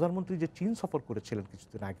প্রধানমন্ত্রী যে চীন সফর করেছিলেন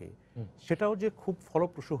কিছুদিন আগে সেটাও যে খুব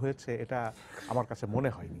ফলপ্রসূ হয়েছে এটা আমার কাছে মনে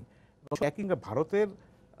হয়নি। একই ভারতের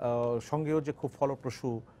সঙ্গেও যে খুব ফলপ্রসূ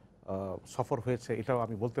সফর হয়েছে এটাও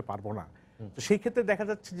আমি বলতে পারবো না। তো সেই ক্ষেত্রে দেখা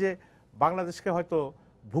যাচ্ছে যে বাংলাদেশকে হয়তো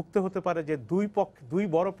ভুগতে হতে পারে যে দুই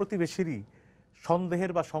বড় প্রতিবেশীরই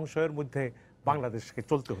সন্দেহের বা সংশয়ের মধ্যে বাংলাদেশকে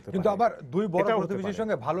চলতে হতে পারে। কিন্তু আবার দুই বড় এটাও হতে প্রতিবেশীর পারে।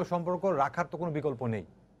 সঙ্গে ভালো সম্পর্ক রাখার তো কোনো বিকল্প নেই।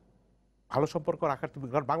 ভালো সম্পর্ক রাখার,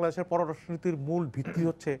 কারণ বাংলাদেশের পররাষ্ট্রনীতির মূল ভিত্তি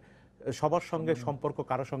হচ্ছে সবার সঙ্গে সম্পর্ক,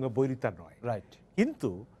 কারোর সঙ্গে বৈরিতা নয়। রাইট। কিন্তু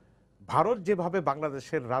ভারত যেভাবে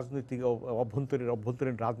বাংলাদেশের রাজনীতি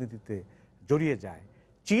অভ্যন্তরীণ রাজনীতিতে জড়িয়ে যায়,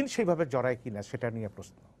 চীন সেইভাবে জড়ায় কিনা সেটা নিয়ে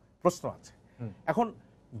প্রশ্ন আছে। এখন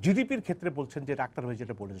জিডিপির ক্ষেত্রে বলছেন যে ডাক্তার ভাই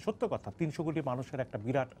যেটা বলেছেন সত্য কথা, 300 কোটি মানুষের একটা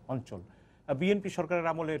বিরাট অঞ্চল। বিএনপি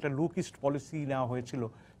সরকারের আমলে এটা লুক ইস্ট পলিসি নেওয়া হয়েছিল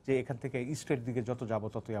যে এখান থেকে ইস্টের দিকে যত যাব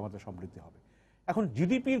ততই আমাদের সমৃদ্ধি হবে। এখন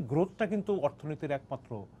জিডিপির গ্রোথটা কিন্তু অর্থনীতির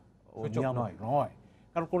একমাত্র নিয়ামক নয়,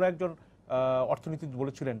 কারণ কোনো একজন অর্থনীতিবিদ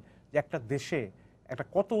বলেছিলেন যে একটা দেশে একটা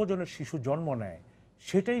কত ওজনের শিশু জন্ম নেয়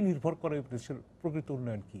সেটাই নির্ভর করে দেশের প্রকৃত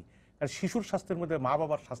উন্নয়ন কি। কারণ শিশুর স্বাস্থ্যের মধ্যে মা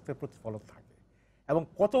বাবার স্বাস্থ্যের প্রতিফলন থাকে, এবং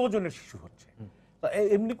কত ওজনের শিশু হচ্ছে। তো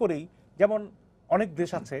এমনি করেই যেমন অনেক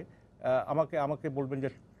দেশ আছে, আমাকে বলবেন যে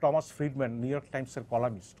টমাস ফ্রিডম্যান, নিউ ইয়র্ক টাইমসের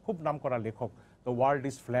কলামিস্ট, খুব নামকরা লেখক, দ্য ওয়ার্ল্ড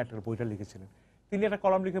ইজ ফ্ল্যাট এর বইটা লিখেছিলেন। তিনি একটা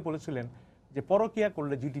কলাম লিখে বলেছিলেন যে পরকীয়া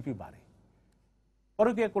করলে জিডিপি বাড়ে,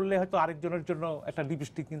 পরকীয়া করলে হয়তো আরেকজনের জন্য একটা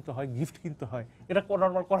লিপস্টিক কিনতে হয়, গিফট কিনতে হয়, এটা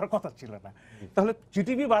নর্মাল করার কথা ছিল না। তাহলে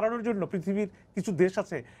জিডিপি বাড়ানোর জন্য পৃথিবীর কিছু দেশ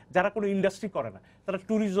আছে যারা কোনো ইন্ডাস্ট্রি করে না, তারা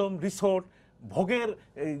ট্যুরিজম, রিসোর্ট, ভোগের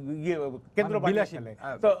কেন্দ্র বানিয়ে ফেলে,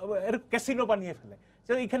 তো এর ক্যাসিনো বানিয়ে ফেলে।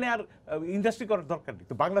 এখানে আর ইন্ডাস্ট্রি করার দরকার নেই।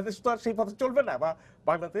 তো বাংলাদেশ তো আর সেই পথে চলবে না, বা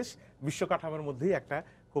বাংলাদেশ বিশ্ব কাঠামোর মধ্যেই একটা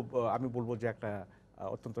খুব আমি বলবো যে একটা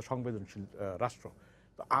অত্যন্ত সংবেদনশীল রাষ্ট্র।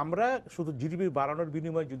 তো আমরা শুধু জিডিপি বাড়ানোর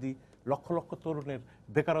বিনিময়ে যদি লক্ষ লক্ষ তরুণের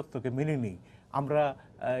বেকারত্বকে মেনে নিই, আমরা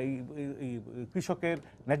কৃষকের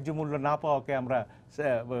ন্যায্য মূল্য না পাওয়াকে আমরা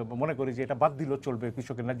মনে করি যে এটা বাদ দিলেও চলবে,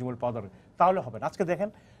 কৃষকের ন্যায্য মূল্য পাওয়া দরকার, তাহলে হবে না। আজকে দেখেন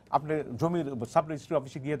আপনি জমির সাব রেজিস্ট্রি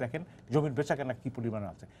অফিসে গিয়ে দেখেন জমির বেচাকেনা কি পরিমাণে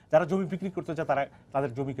আছে। যারা জমি বিক্রি করতে চায় তারা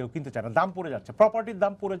তাদের জমি কেউ কিনতে চায় না, দাম পড়ে যাচ্ছে। প্রপার্টির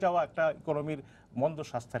দাম পড়ে যাওয়া একটা ইকোনমির মন্দ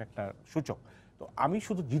স্বাস্থ্যের একটা সূচক। তো আমি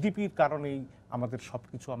শুধু জিডিপির কারণেই আমাদের সব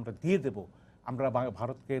কিছু আমরা দিয়ে দেব, আমরা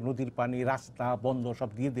ভারতকে নদীর পানি, রাস্তা, বন্দর সব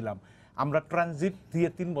দিয়ে দিলাম, আমরা ট্রানজিট দিয়ে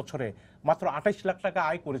 3 বছরে মাত্র 28 লাখ টাকা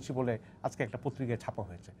আয় করেছি বলে আজকে একটা পত্রিকায় ছাপা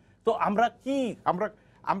হয়েছে। তো আমরা কি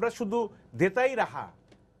আমরা শুধু দেতাই রাহা।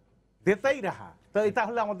 তো এটা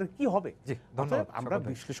হলে আমাদের কি হবে? ধন্যবাদ। আমরা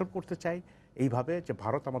বিশ্লেষণ করতে চাই এইভাবে যে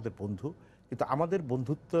ভারত আমাদের বন্ধু, কিন্তু আমাদের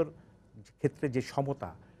বন্ধুত্বের ক্ষেত্রে যে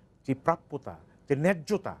সমতা, যে প্রাপ্যতা, যে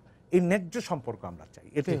ন্যায্যতা, এই ন্যায্য সম্পর্ক আমরা চাই।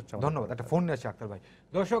 এটাই হচ্ছে। ধন্যবাদ। একটা ফোন নিয়ে আসছে আক্তার ভাই।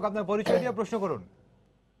 দর্শক আপনার পরিচয় দিয়ে প্রশ্ন করুন।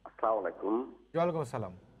 আসসালামু আলাইকুম। ওয়ালাইকুম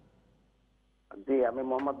আসসালাম। জি, আমি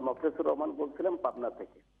মোহাম্মদ মফিজুর রহমান বলছিলাম পাবনা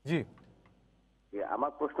থেকে। জি,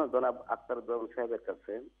 আমার প্রশ্ন জনাব আক্তার সাহেবের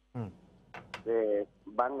কাছে যে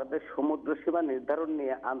বাংলাদেশ সমুদ্র সীমা নির্ধারণ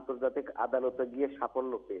নিয়ে আন্তর্জাতিক আদালতে গিয়ে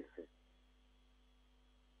সাফল্য পেয়েছে,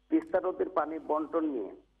 তিস্তা নদীর পানি বন্টন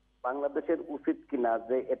নিয়ে বাংলাদেশের উচিত কিনা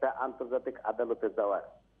যে এটা আন্তর্জাতিক আদালতে যাওয়ার?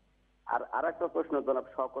 আর আরেকটা প্রশ্ন জনাব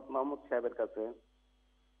শওকত মাহমুদ সাহেবের কাছে,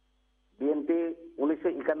 বিএনপি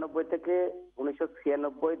 1991 থেকে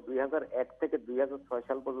 1996, 2001 থেকে 2006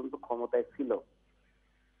 সাল পর্যন্ত ক্ষমতায় ছিল।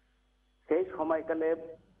 সেই সময়কালে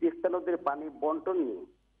তিস্তা নদীর পানি বন্টন নিয়ে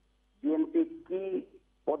বিএনপি কি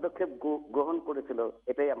পদক্ষেপ গ্রহণ করেছিল,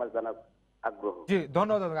 এটাই আমার জানার আগ্রহ। জি,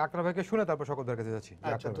 ধন্যবাদ। আক্তার ভাইকে শুনে তারপর সকলদের কাছে যাচ্ছি।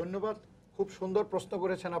 আচ্ছা, ধন্যবাদ। খুব সুন্দর প্রশ্ন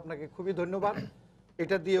করেছেন, আপনাকে খুবই ধন্যবাদ।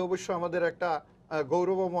 এটা দিয়ে অবশ্য আমাদের একটা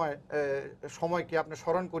গৌরবময় সময়কে আপনি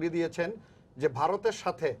স্মরণ করিয়ে দিয়েছেন যে ভারতের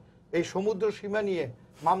সাথে এই সমুদ্র সীমা নিয়ে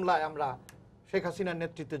মামলায় আমরা শেখ হাসিনার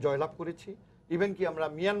নেতৃত্বে জয়লাভ করেছি। ইভেন কি আমরা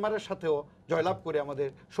মিয়ানমারের সাথেও জয়লাভ করে আমাদের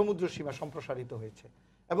সমুদ্র সীমা সম্প্রসারিত হয়েছে।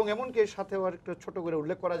 এবং এমনকি এর সাথেও আর একটু ছোট করে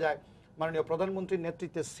উল্লেখ করা যায়, মাননীয় প্রধানমন্ত্রীর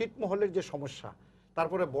নেতৃত্বে ছিটমহলের যে সমস্যা,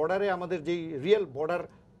 তারপরে বর্ডারে আমাদের যেই রিয়েল বর্ডার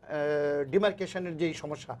ডিমার্কেশনের যেই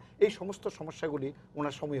সমস্যা, এই সমস্ত সমস্যাগুলি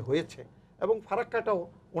ওনার সময় হয়েছে এবং ফারাক্কাটাও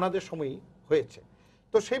ওনাদের সময়ই হয়েছে।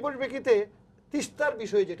 তো সেই পরিপ্রেক্ষিতে তিস্তার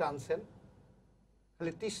বিষয়ে যেটা আনছেন,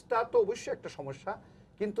 তাহলে তিস্তা তো অবশ্যই একটা সমস্যা,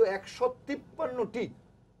 কিন্তু 153টি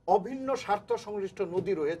অভিন্ন স্বার্থ সংশ্লিষ্ট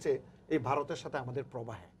নদী রয়েছে এই ভারতের সাথে আমাদের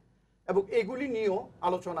প্রবাহে, এবং এগুলি নিয়েও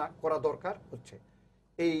আলোচনা করা দরকার হচ্ছে।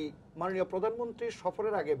 এই মাননীয় প্রধানমন্ত্রীর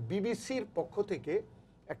সফরের আগে বিবিসির পক্ষ থেকে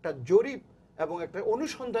একটা জরিপ এবং একটা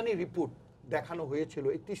অনুসন্ধানী রিপোর্ট দেখানো হয়েছিল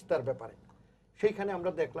এই তিস্তার ব্যাপারে। সেইখানে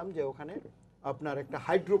আমরা দেখলাম যে ওখানে আপনার একটা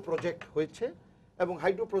হাইড্রো প্রজেক্ট হয়েছে এবং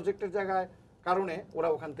হাইড্রো প্রজেক্টের জায়গায় কারণে ওরা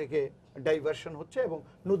ওখান থেকে ডাইভার্সন হচ্ছে এবং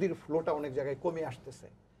নদীর ফ্লোটা অনেক জায়গায় কমে আসতেছে।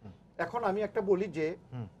 এখন আমি একটা বলি যে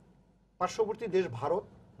পার্শ্ববর্তী দেশ ভারত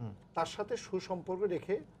তার সাথে সুসম্পর্ক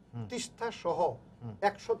রেখে তিস্তা সহ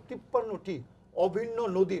 153টি অভিন্ন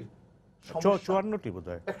নদীর 54টি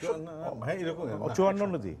বোধহয়, হ্যাঁ এরকম 54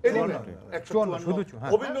 নদী,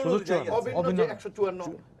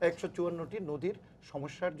 154টি নদীর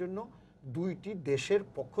সমস্যার জন্য দুইটি দেশের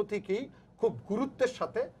পক্ষ থেকেই খুব গুরুত্বের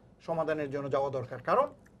সাথে সমাধানের জন্য যাওয়া দরকার। কারণ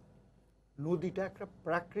নদীটা একটা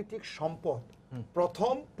প্রাকৃতিক সম্পদ,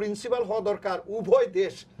 প্রথম প্রিন্সিপাল হওয়া দরকার উভয়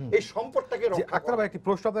দেশ এই সম্পদটাকে রক্ষা আক্তার ভাই, একটি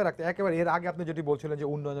প্রশ্ন আপনার রাখতে, একেবারে এর আগে আপনি যেটি বলছিলেন যে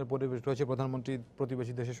উন্নয়নের পরিবেশ রয়েছে, প্রধানমন্ত্রী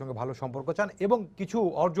প্রতিবেশী দেশের সঙ্গে ভালো সম্পর্ক চান এবং কিছু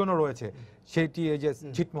অর্জনও রয়েছে, সেটি এই যে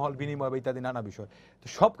ছিটমহল বিনিময় বা ইত্যাদি নানা বিষয়। তো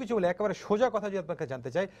সবকিছু বলে একেবারে সোজা কথা যদি আপনাকে জানতে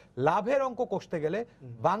চাই, লাভের অঙ্ক কষতে গেলে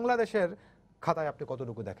বাংলাদেশের খাতায় আপনি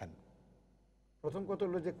কতটুকু দেখেন? প্রথম কথা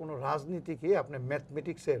হলো যে কোনো রাজনীতিকে আপনি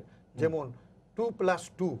ম্যাথমেটিক্সের যেমন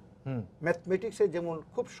 2+2 ম্যাথমেটিক্সে যেমন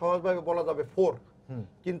খুব সহজভাবে বলা যাবে 4,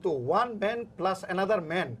 কিন্তু 1 man plus another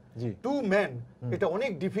man 2 man এটা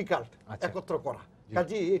অনেক ডিফিকাল্ট একত্র করা।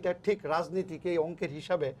 কাজেই এটা ঠিক রাজনীতিকে অঙ্কের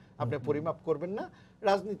হিসাবে আপনি পরিমাপ করবেন না।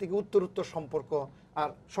 রাজনীতিকে উত্তর সম্পর্ক। আর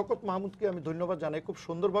শওকত মাহমুদকে আমি ধন্যবাদ জানাই, খুব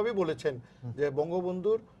সুন্দরভাবে বলেছেন যে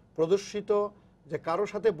বঙ্গবন্ধুর প্রদর্শিত যে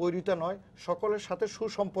কারোর সাথে বৈরিতা নয়, সকলের সাথে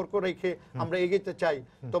সুসম্পর্ক রেখে আমরা এগোতে চাই।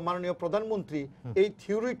 তো মাননীয় প্রধানমন্ত্রী এই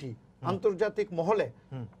থিওরিটি আন্তর্জাতিক মহলে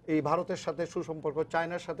এই ভারতের সাথে সুসম্পর্ক,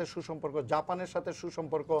 চায়নার সাথে সুসম্পর্ক, জাপানের সাথে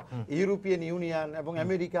সুসম্পর্ক, ইউরোপিয়ান ইউনিয়ন এবং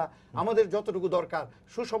আমেরিকা, আমাদের যতটুকু দরকার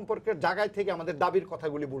সুসম্পর্কের জায়গায় থেকে আমাদের দাবির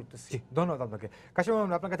কথাগুলি বলতেছি। ধন্যবাদ আপনাকে। কাশিম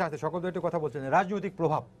মাহমুদ, আপনার কাছে আসতে সকল একটি কথা বলছেন, রাজনৈতিক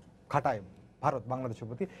প্রভাব খাটায় ভারত বাংলাদেশের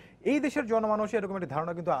প্রতি। এই দেশের জনমানুষের এরকম একটি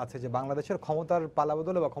ধারণা কিন্তু আছে যে বাংলাদেশের ক্ষমতার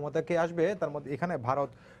পালাবদলে বা ক্ষমতা কে আসবে তার মধ্যে এখানে ভারত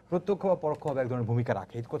প্রত্যক্ষ বা পরোক্ষভাবে এক ধরনের ভূমিকা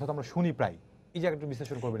রাখে। এই কথা তো আমরা শুনি প্রায়। এই জায়গাটা একটু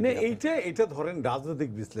বিশ্লেষণ করবেন? এইটা ধরেন রাজনৈতিক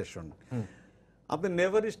বিশ্লেষণ। আপনি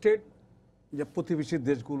নেভার স্টেট যে প্রতিবেশী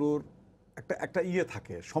দেশগুলোর একটা ইয়ে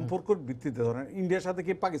থাকে সম্পর্কের ভিত্তিতে। ধরেন ইন্ডিয়ার সাথে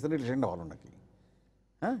কি পাকিস্তানের রিলেশনটা ভালো নাকি?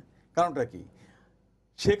 হ্যাঁ, কারণটা কি?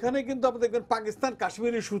 সেখানে কিন্তু আপনি দেখবেন পাকিস্তান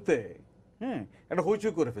কাশ্মীর ইস্যুতে একটা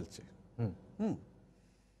হইচই করে ফেলছে।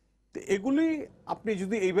 তো এগুলি আপনি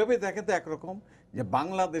যদি এইভাবে দেখেন তো একরকম, যে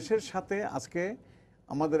বাংলাদেশের সাথে আজকে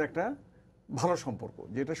আমাদের একটা ভালো সম্পর্ক,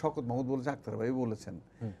 যেটা শওকত মাহমুদ বলেছে, আক্তার ভাই বলেছেন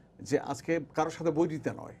যে আজকে কারোর সাথে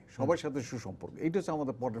বৈরিতা নয়, সবার সাথে সুসম্পর্ক। এইটা হচ্ছে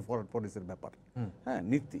আমাদের ফরেন পলিসির ব্যাপার, হ্যাঁ,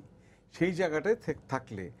 নীতি। সেই জায়গাটায়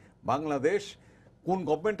থাকলে বাংলাদেশ কোন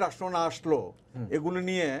গভর্নমেন্ট আসলো না আসলো এগুলো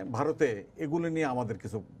নিয়ে ভারতে এগুলো নিয়ে আমাদের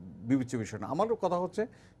কিছু বিবেচ্য বিষয় না। আমারও কথা হচ্ছে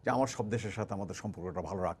যে আমার সব দেশের সাথে আমাদের সম্পর্কটা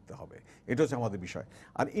ভালো রাখতে হবে, এটা হচ্ছে আমাদের বিষয়।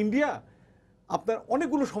 আর ইন্ডিয়া আপনার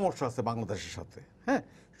অনেকগুলো সমস্যা আছে বাংলাদেশের সাথে, হ্যাঁ,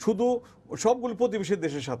 শুধু সবগুলো প্রতিবেশী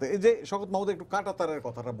দেশের সাথে। এই যে শওকত মাহমুদ একটু কাঁটাতারের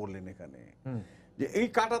কথাটা বললেন এখানে, যে এই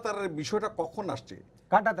কাঁটাতারের বিষয়টা কখন আসছে?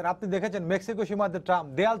 কাঁটাতার আপনি দেখেছেন মেক্সিকো সীমান্তে ট্রাম্প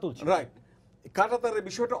দেয়াল তুলছে, রাইট। কাঁটাতারের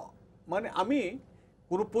বিষয়টা মানে আমি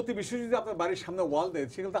কোনো প্রতিবেশী যদি আপনার বাড়ির সামনে ওয়াল দেয়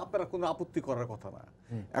সেগুলো আপনারা কোনো আপত্তি করার কথা না।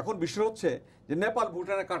 এখন বিষয় হচ্ছে যে নেপাল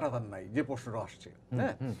ভুটানে কাঁটাতার নাই, যে প্রশ্নটা আসছে,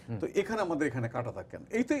 হ্যাঁ, তো এখানে আমাদের এখানে কাঁটাতার কেন?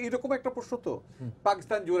 এই তো এরকম একটা প্রশ্ন। তো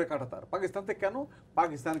পাকিস্তান জোরে কাঁটাতার, পাকিস্তান থেকে কেন?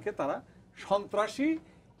 পাকিস্তানকে তারা সন্ত্রাসী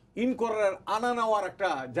করার আনা নেওয়ার একটা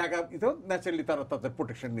জায়গা, ন্যাচারালি তারা তাদের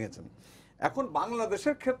প্রোটেকশন নিয়েছেন। এখন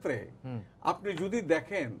বাংলাদেশের ক্ষেত্রে আপনি যদি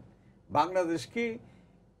দেখেন, বাংলাদেশ কি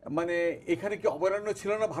মানে এখানে কি অভয়ারণ্য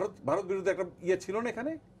ছিল না? ভারত বিরুদ্ধে একটা ইয়ে ছিল না?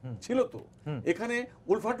 এখানে ছিল তো। এখানে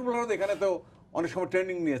উলফাট এখানে তো অনেক সময়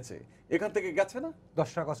ট্রেনিং নিয়েছে, এখান থেকে গেছে না?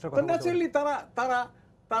 ন্যাচারালি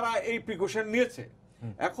তারা এই প্রিকশন নিয়েছে।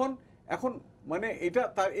 এখন মানে এটা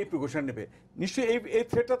তার এই প্রিকশন নেবে নিশ্চয়ই। এই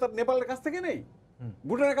থ্রেটটা তার নেপালের কাছ থেকে নেই,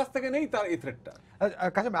 ভুটানের কাছ থেকে নেই তার এই থ্রেটটা।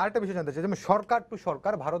 কাশিম, আরেকটা বিষয় জানতে চাই, যেমন সরকার টু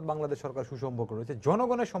সরকার, ভারত বাংলাদেশ সরকার সুসম্পর্ক রয়েছে,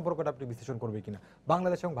 জনগণের সম্পর্কটা আপনি বিশ্লেষণ করবে কিনা?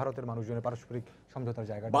 বাংলাদেশ এবং ভারতের মানুষজনের পারস্পরিক সমঝোতার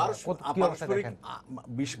জায়গাটা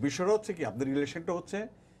বিষয়টা হচ্ছে কি, আপনাদের রিলেশনটা হচ্ছে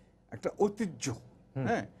একটা ঐতিহ্য,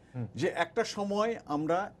 হ্যাঁ, যে একটা সময়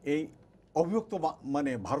আমরা এই অবিভক্ত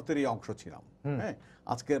মানে ভারতের এই অংশ ছিলাম, হ্যাঁ,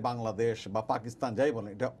 আজকে বাংলাদেশ বা পাকিস্তান যাই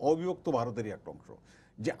বলেন, এটা অবিভক্ত ভারতেরই একটা অংশ।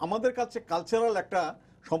 যে আমাদের কাছে কালচারাল একটা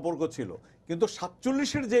সম্পর্ক ছিল, কিন্তু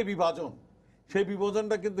 47-এর যে বিভাজন, সেই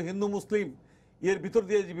বিভাজনটা কিন্তু হিন্দু মুসলিম এর ভিতর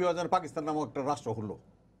দিয়ে যে বিভাজন, পাকিস্তান নামক একটা রাষ্ট্র হলো,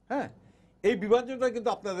 হ্যাঁ, এই বিভাজনটা কিন্তু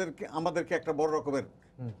আমাদেরকে একটা বড় রকমের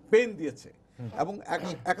পেন দিয়েছে। এবং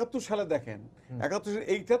 71 সালে দেখেন, 71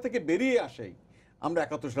 এইটা থেকে বেরিয়ে আসেই আমরা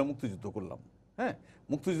 71 সালে মুক্তিযুদ্ধ করলাম, হ্যাঁ,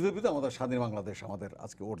 মুক্তিযুদ্ধের ভিতরে আমাদের স্বাধীন বাংলাদেশ আমাদের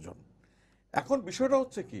আজকে অর্জন। এখন বিষয়টা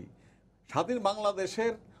হচ্ছে কি, স্বাধীন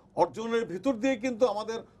বাংলাদেশের অর্জনের ভিতর দিয়ে কিন্তু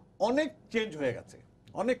আমাদের অনেক চেঞ্জ হয়ে গেছে,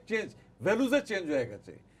 অনেক চেঞ্জ, ভ্যালুজে চেঞ্জ হয়ে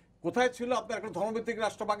গেছে। কোথায় ছিল আপনার একটা ধর্মভিত্তিক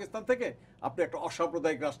রাষ্ট্র পাকিস্তান থেকে আপনি একটা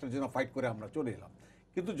অসাম্প্রদায়িক রাষ্ট্রের জন্য ফাইট করে আমরা চলে এলাম,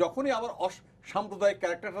 কিন্তু যখনই আবার সাম্প্রদায়িক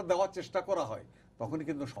ক্যারেক্টারটা দেওয়ার চেষ্টা করা হয় তখনই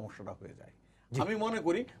কিন্তু সমস্যাটা হয়ে যায়। আমি মনে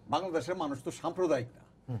করি বাংলাদেশের মানুষ তো সাম্প্রদায়িক না,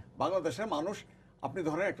 বাংলাদেশের মানুষ আপনি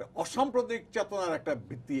ধরেন একটা অসাম্প্রদায়িক চেতনার একটা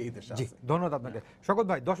ভিত্তি এই দেশে আছে। ধন্যবাদ আপনাকে। শওকত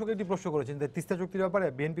ভাই, দর্শক একটি প্রশ্ন করেছেন যে তিস্তা চুক্তির ব্যাপারে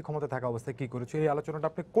বিএনপি ক্ষমতা থাকা অবস্থায় কি করেছে, এই আলোচনাটা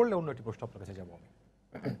আপনি করলে অন্য একটি প্রশ্ন আপনার কাছে যাবো আমি।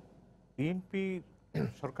 বিএনপি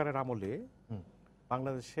সরকারের আমলে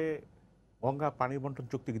বাংলাদেশে গঙ্গা পানি বন্টন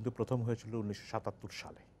চুক্তি কিন্তু প্রথম হয়েছিল 1977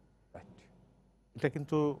 সালে। এটা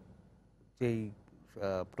কিন্তু যেই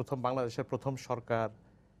প্রথম বাংলাদেশের প্রথম সরকার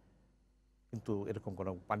কিন্তু এরকম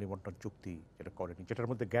কোনো পানি বন্টন চুক্তি যেটা করেনি, যেটার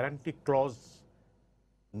মধ্যে গ্যারান্টি ক্লজ,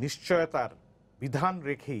 নিশ্চয়তার বিধান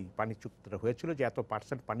রেখেই পানি চুক্তিটা হয়েছিল যে এত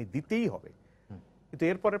 % পানি দিতেই হবে। কিন্তু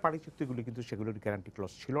এরপরে পানি চুক্তিগুলি কিন্তু সেগুলোর গ্যারান্টি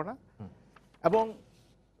ক্লজ ছিল না। এবং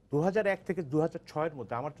 2001 থেকে 2006-এর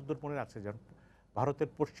মধ্যে আমার যতদূর মনে আছে, যেন ভারতের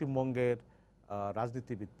পশ্চিমবঙ্গের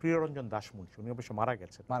রাজনীতিবিদ প্রিয়রঞ্জন দাস মুন্সি, উনি অবশ্য মারা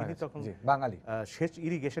গেছেন, তিনি তখন বাঙালি সেচ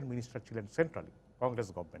ইরিগেশন মিনিস্টার ছিলেন সেন্ট্রালি কংগ্রেস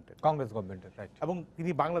গভর্নমেন্টের। রাইট। এবং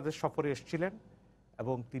তিনি বাংলাদেশ সফরে এসেছিলেন,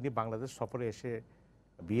 এবং তিনি বাংলাদেশ সফরে এসে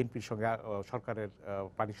বিএনপির সঙ্গে সরকারের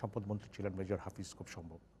পানি সম্পদ মন্ত্রী ছিলেন মেজর হাফিজ খুব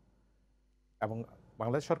সম্ভব, এবং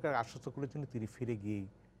বাংলাদেশ সরকার আশ্বস্ত করেছেন তিনি ফিরে গিয়েই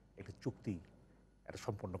একটি চুক্তি এটা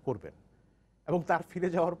সম্পন্ন করবেন। এবং তার ফিরে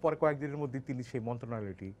যাওয়ার পর কয়েকদিনের মধ্যে তিনি সেই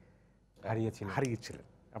মন্ত্রণালয়টি হারিয়েছিলেন।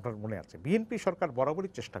 আপনার মনে আছে, বিএনপি সরকার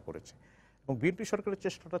বরাবরই চেষ্টা করেছে, এবং বিএনপি সরকারের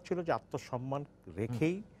চেষ্টাটা ছিল যে আত্মসম্মান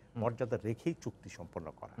রেখেই, মর্যাদা রেখেই চুক্তি সম্পন্ন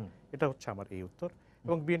করা। এটা হচ্ছে আমার এই উত্তর,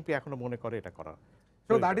 এবং বিএনপি এখনো মনে করে এটা করা।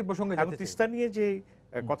 তিস্তা নিয়ে যে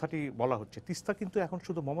কথাটি বলা হচ্ছে, তিস্তা কিন্তু এখন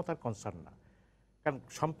শুধু মমতার কনসার্ন না, কারণ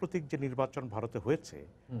সাম্প্রতিক যে নির্বাচন ভারতে হয়েছে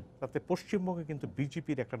তাতে পশ্চিমবঙ্গে কিন্তু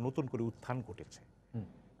বিজেপির একটা নতুন করে উত্থান ঘটেছে,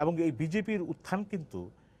 এবং এই বিজেপির উত্থান কিন্তু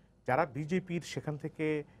যারা বিজেপির সেখান থেকে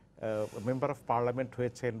মেম্বার অফ পার্লামেন্ট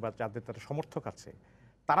হয়েছেন বা যাদের তারা সমর্থক আছে,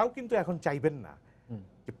 তারাও কিন্তু এখন চাইবেন না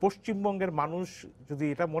যে পশ্চিমবঙ্গের মানুষ যদি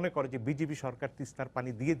এটা মনে করে যে বিজেপি সরকার তিস্তার পানি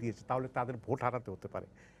দিয়ে দিয়েছে তাহলে তাদের ভোট হারাতে হতে পারে।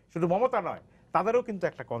 শুধু মমতা নয়, তাদেরও কিন্তু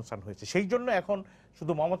একটা কনসার্ন হয়েছে। সেই জন্য এখন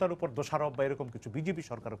শুধু মমতার উপর দোষারোপ বা এরকম কিছু বিজেপি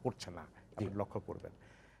সরকারও করছে না, আপনি লক্ষ্য করবেন।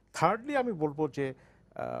 থার্ডলি আমি বলবো যে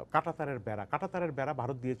কাঁটাতারের বেড়া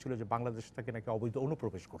ভারত দিয়েছিল যে বাংলাদেশ থেকে নাকি অবৈধ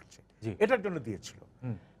অনুপ্রবেশ করছে, এটার জন্য দিয়েছিল।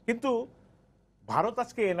 কিন্তু ভারত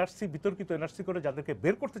আজকে এনআরসি, বিতর্কিত এনআরসি করে যাদেরকে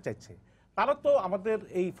বের করতে চাইছে, তারা তো আমাদের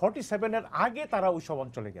এই 47-এর আগে তারা ওই সব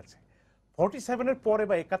অঞ্চলে গেছে। 47-এর পরে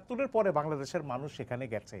বা 71-এর পরে বাংলাদেশের মানুষ সেখানে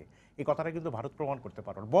গেছে, এই কথাটা কিন্তু ভারত প্রমাণ করতে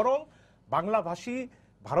পারবে। বরং বাংলাভাষী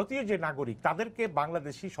ভারতীয় যে নাগরিক তাদেরকে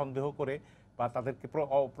বাংলাদেশি সন্দেহ করে বা তাদেরকে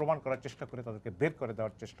প্রমাণ করার চেষ্টা করে তাদেরকে বের করে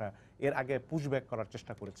দেওয়ার চেষ্টা, এর আগে পুশব্যাক করার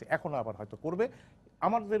চেষ্টা করেছে, এখনো আবার হয়তো করবে।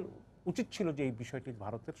 আমাদের উচিত ছিল যে এই বিষয়টি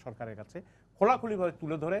ভারতের সরকারের কাছে খোলাখুলিভাবে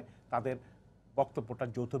তুলে ধরে তাদের বক্তব্যটা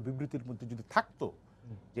যৌথ বিবৃতির মধ্যে যদি থাকতো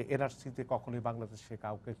যে এনআরসিতে কখনোই বাংলাদেশে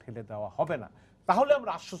কাউকে ঠেলে দেওয়া হবে না, তাহলে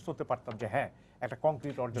আমরা আশ্বস্ত হতে পারতাম যে হ্যাঁ একটা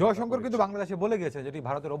কংক্রিট অর্জন। জয়শঙ্কর কিন্তু বাংলাদেশে বলে গেছে যেটি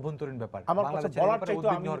ভারতের অভ্যন্তরীণ ব্যাপার। আমার কাছে বলার চাইতো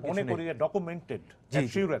আমি মনে করি documented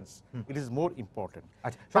assurance it is more important.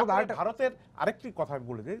 আচ্ছা, ভারতের আরেকটি কথা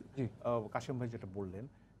বলে যে কাশিম ভাই যেটা বললেন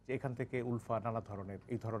যে এখান থেকে উলফা নানা ধরনের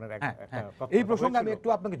এই ধরনের এই প্রসঙ্গে আমি একটু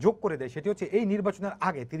আপনাকে যোগ করে দেই, সেটি হচ্ছে এই নির্বাচনের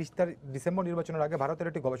আগে 30 ডিসেম্বর নির্বাচনের আগে ভারতের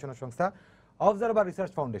একটি গবেষণা সংস্থা অবজারভার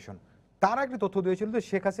রিসার্চ ফাউন্ডেশন তারা একটি তথ্য দিয়েছিল যে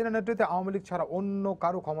শেখ হাসিনা নেতৃত্বে আওয়ামী লীগ ছাড়া অন্য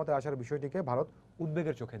কারো ক্ষমতায় আসার বিষয়টিকে ভারত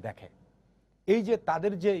উদ্বেগের চোখে দেখে। এই যে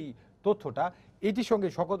তাদের যে তথ্যটা, এটির সঙ্গে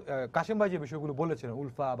কাশিম ভাই যে বিষয়গুলো বলেছেন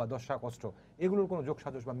উলফা বা দশা কষ্ট, এগুলোর কোনো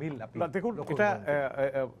যোগসাজশ বা মিল আপনি দেখুন। এটা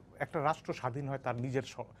একটা রাষ্ট্র স্বাধীন হয় তার নিজের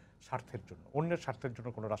স্বার্থের জন্য, অন্যের স্বার্থের জন্য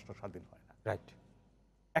কোনো রাষ্ট্র স্বাধীন হয় না। রাইট।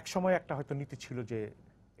 এক সময় একটা হয়তো নীতি ছিল যে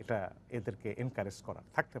এটা এদেরকে এনকারেজ করা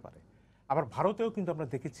থাকতে পারে। আবার ভারতেও কিন্তু আমরা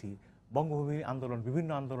দেখেছি বঙ্গভূমি আন্দোলন, বিভিন্ন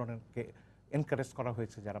আন্দোলনকে এনকারেজ করা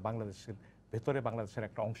হয়েছে যারা বাংলাদেশের ভেতরে বাংলাদেশের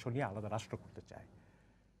একটা অংশ নিয়ে আলাদা রাষ্ট্র করতে চায়।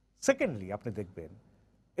 সেকেন্ডলি আপনি দেখবেন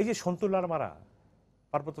এই যে সন্তুলার মারা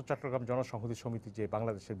পার্বত্য চট্টগ্রাম জনসংহতি সমিতি যে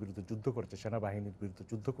বাংলাদেশের বিরুদ্ধে যুদ্ধ করেছে, সেনাবাহিনীর বিরুদ্ধে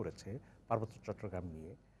যুদ্ধ করেছে পার্বত্য চট্টগ্রাম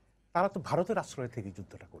নিয়ে, তারা তো ভারতের আশ্রয় থেকে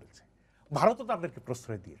যুদ্ধটা করেছে, ভারতও তাদেরকে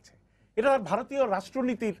প্রশ্রয় দিয়েছে। এটা ভারতীয়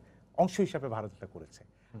রাষ্ট্রনীতির অংশ হিসাবে ভারত এটা করেছে।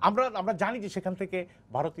 আমরা জানি যে সেখান থেকে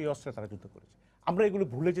ভারতীয় অস্ত্রে তারা যুদ্ধ করেছে। আমরা এগুলো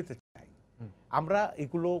ভুলে যেতে চাই। আমরা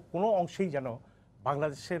এগুলো কোনো অংশেই যেন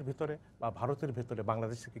বাংলাদেশের ভিতরে বা ভারতের ভেতরে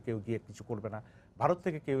বাংলাদেশ থেকে কেউ গিয়ে কিছু করবে না, ভারত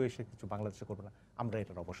থেকে কেউ এসে কিছু বাংলাদেশে করবে না, আমরা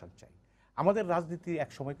এটার অবসান চাই। আমাদের রাজনীতি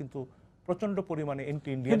এক সময় কিন্তু প্রচন্ড পরিমাণে এন্টি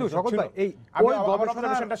ইন্ডিয়ানিজম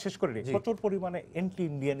শেষ করে প্রচুর পরিমাণে এন্টি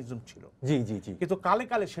ইন্ডিয়ানিজম ছিল। কিন্তু কালে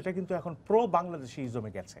কালে সেটা কিন্তু এখন প্রো বাংলাদেশি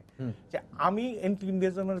ইজমে গেছে, যে আমি এন্টি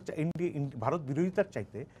ইন্ডিয়ানিজমের ভারত বিরোধিতার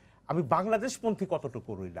চাইতে আমি বাংলাদেশপন্থী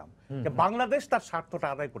কতটুকু রইলাম, যে বাংলাদেশ তার স্বার্থটা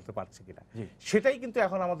আদায় করতে পারছে কিনা, সেটাই কিন্তু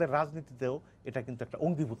এখন আমাদের রাজনীতিতেও এটা কিন্তু একটা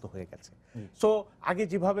অঙ্গীভূত হয়ে গেছে। সো আগে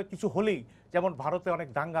যেভাবে কিছু হলেই, যেমন ভারতে অনেক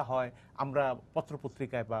দাঙ্গা হয়, আমরা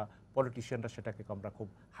পত্রপত্রিকায় বা পলিটিশিয়ানরা সেটাকে আমরা খুব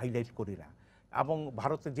হাইলাইট করি না, এবং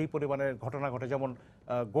ভারতে যেই পরিমাণে ঘটনা ঘটে, যেমন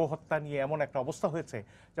গো হত্যা নিয়ে এমন একটা অবস্থা হয়েছে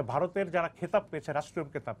যে ভারতের যারা খেতাব পেয়েছে, রাষ্ট্রীয়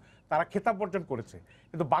খেতাব, তারা খেতাব বর্জন করেছে,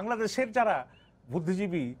 কিন্তু বাংলাদেশের যারা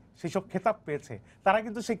বুদ্ধিজীবী সেসব খেতাব পেয়েছে তারা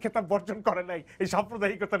কিন্তু সেই খেতাব বর্জন করে নাই এই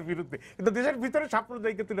সাম্প্রদায়িকতার বিরুদ্ধে, কিন্তু দেশের ভিতরে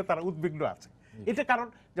সাম্প্রদায়িকতা নিয়ে তারা উদ্বিগ্ন আছে। এটা কারণ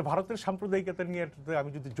যে ভারতের সাম্প্রদায়িকতা নিয়ে আমি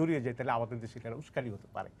যদি জড়িয়ে যাই তাহলে আমাদের দেশে এটা উস্কানি হতে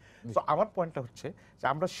পারে। তো আমার পয়েন্টটা হচ্ছে যে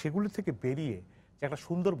আমরা সেগুলি থেকে বেরিয়ে যে একটা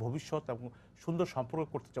সুন্দর ভবিষ্যৎ এবং সুন্দর সম্পর্ক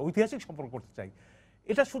করতে চাই, ঐতিহাসিক সম্পর্ক করতে চাই,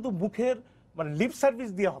 এটা শুধু মুখের মানে লিপ সার্ভিস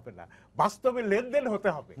দিয়ে হবে না, বাস্তবে লেনদেন হতে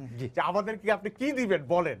হবে। যে আমাদেরকে আপনি কি দিবেন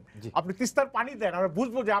বলেন, আপনি তিস্তার পানি দেন, আমরা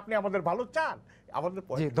বুঝবো যে আপনি আমাদের ভালো চান। আমাদের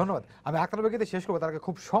জি ধন্যবাদ। আমি আক্তার বেগেতে শেষ করবো, তার আগে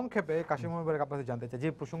খুব সংক্ষেপে কাশিম মোহাম্মদের আপনাদের জানতে চাই যে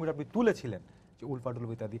প্রসঙ্গটা আপনি তুলেছিলেন যে উলফাটুল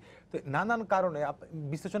ইত্যাদি, তো নানান কারণে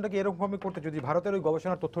বিশ্লেষণটাকে এরকমভাবে করতে, যদি ভারতের ওই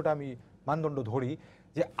গবেষণার তথ্যটা আমি মানদণ্ড ধরি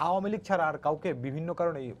যে আওয়ামী লীগ ছাড়া আর কাউকে বিভিন্ন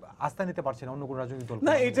কারণে আস্থা নিতে পারছে না অন্য কোনো রাজনৈতিক দল,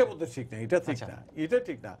 না এটা বলতে ঠিক না, এটা ঠিক না, এটা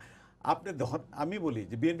ঠিক না। আপনি আমি বলি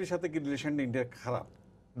যে বিএনপির সাথে কি রিলেশন ইন্ডিয়ার খারাপ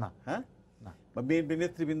না? হ্যাঁ, বা বিএনপি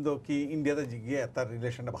নেতৃবৃন্দ কি ইন্ডিয়াতে গিয়ে তার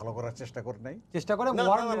রিলেশনটা ভালো করার চেষ্টা করে নাই? চেষ্টা করে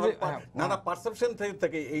নানা পারসেপশন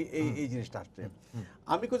থেকে এই জিনিসটা আসছে।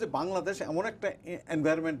 আমি কই যে বাংলাদেশ এমন একটা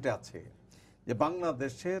এনভায়রনমেন্টে আছে যে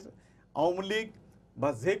বাংলাদেশের আওয়ামী লীগ বা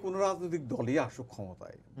যে কোনো রাজনৈতিক দলই আসুক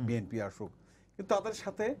ক্ষমতায়, বিএনপি আসুক, কিন্তু তাদের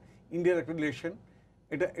সাথে ইন্ডিয়ার একটা রিলেশন,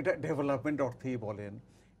 এটা ডেভেলপমেন্ট অর্থেই বলেন,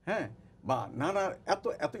 হ্যাঁ, বা নানা এত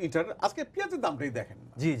এত ইন্টারনেট। আজকে পেঁয়াজের দামটাই দেখেন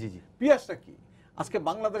না, জি জি জি, পেঁয়াজটা কি আজকে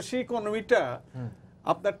বাংলাদেশের ইকোনমিটা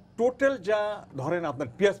আপনার টোটাল যা ধরেন আপনার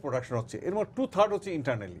পেঁয়াজ প্রোডাকশন হচ্ছে এর মধ্যে 2/3 হচ্ছে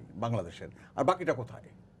ইন্টারনালি বাংলাদেশের, আর বাকিটা কোথায়?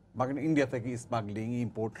 বাকি ইন্ডিয়া থেকে স্মাগলিং,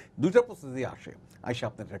 ইম্পোর্ট, দুইটা প্রসেসই আইসা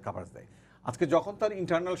আপনার কাভারেজ দেয়। আজকে যখন তার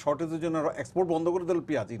ইন্টারনাল শর্টেজের জন্য এক্সপোর্ট বন্ধ করে দিল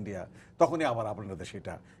পেঁয়াজ ইন্ডিয়া, তখনই আবার আপনার দেশে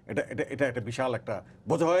এটা একটা বিশাল একটা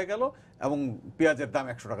বোঝা হয়ে গেল এবং পেঁয়াজের দাম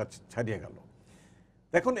 100 টাকা ছাড়িয়ে গেল।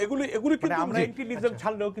 দেখুন এগুলি কিন্তু আমরা ইন্টেলিজেন্স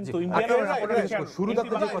ছাড়লেও কিন্তু শুরুতে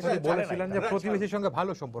আপনি যে কথাটি বলেছিলেন যে প্রতিবেশীর সঙ্গে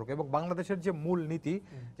ভালো সম্পর্ক এবং বাংলাদেশের যে মূল নীতি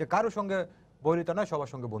যে কারোর সঙ্গে বৈরিতা নয়,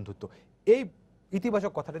 সবার সঙ্গে বন্ধুত্ব, এই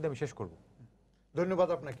ইতিবাচক কথাটি আমি শেষ করব। ধন্যবাদ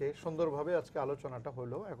আপনাকে, সুন্দরভাবে আজকে আলোচনাটা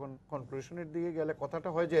হলো। এখন কনক্লুশনের দিকে গেলে কথাটা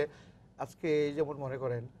হয় যে আজকে যেমন মনে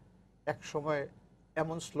করেন এক সময়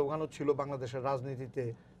এমন স্লোগানও ছিল বাংলাদেশের রাজনীতিতে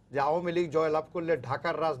যে আওয়ামী লীগ জয়লাভ করলে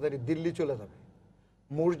ঢাকার রাজধানী দিল্লি চলে যাবে,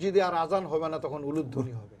 মসজিদে আর আজান হবে না, তখন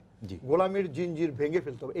উলুধ্বনি হবে, গোলামীর জিনজির ভেঙে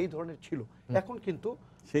ফেলতে হবে, এই ধরনের ছিল। এখন কিন্তু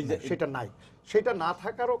সেটা নাই। সেটা না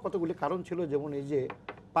থাকারও কতগুলি কারণ ছিল, যেমন এই যে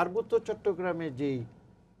পার্বত্য চট্টগ্রামে যেই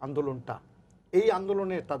আন্দোলনটা, এই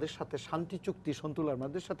আন্দোলনে তাদের সাথে শান্তি চুক্তি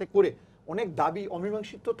সন্তুলারদের সাথে করে অনেক দাবি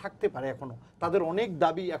অমীমাংসিত থাকতে পারে, এখনো তাদের অনেক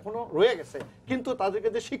দাবি এখনো রয়ে গেছে, কিন্তু তাদেরকে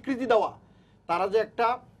যে স্বীকৃতি দেওয়া, তারা যে একটা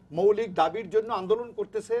মৌলিক দাবির জন্য আন্দোলন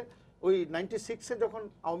করতেছে, ওই 96-এ যখন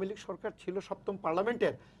আওয়ামী লীগ সরকার ছিল সপ্তম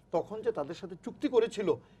পার্লামেন্টের, তখন যে তাদের সাথে চুক্তি করেছিল,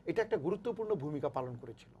 এটা একটা গুরুত্বপূর্ণ ভূমিকা পালন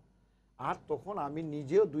করেছিল। আর তখন আমি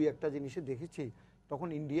নিজেও দুই একটা জিনিসে দেখেছি, তখন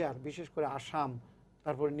ইন্ডিয়ার বিশেষ করে আসাম,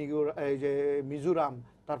 তারপরে এই যে মিজোরাম,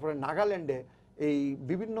 তারপরে নাগাল্যান্ডে এই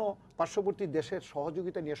বিভিন্ন পার্শ্ববর্তী দেশের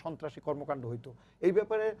সহযোগিতা নিয়ে সন্ত্রাসী কর্মকাণ্ড হইতো। এই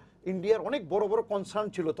ব্যাপারে ইন্ডিয়ার অনেক বড় বড় কনসার্ন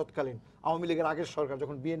ছিল তৎকালীন আওয়ামী লীগের আগের সরকার,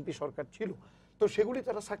 যখন বিএনপি সরকার ছিল। তো সেগুলি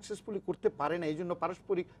তারা সাকসেসফুলি করতে পারে না, এই জন্য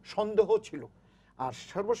পারস্পরিক সন্দেহ ছিল। আর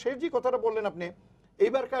সর্বশেষ যে কথাটা বললেন আপনি,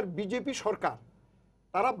 এইবারকার বিজেপি সরকার,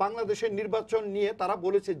 তারা বাংলাদেশের নির্বাচন নিয়ে তারা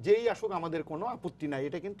বলেছে যেই আসুক আমাদের কোনো আপত্তি নাই,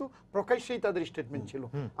 এটা কিন্তু প্রকাশ্যেই তাদের স্টেটমেন্ট ছিল,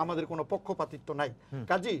 আমাদের কোনো পক্ষপাতিত্ব নাই।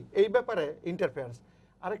 কাজী এই ব্যাপারে ইন্টারফেয়ারেন্স।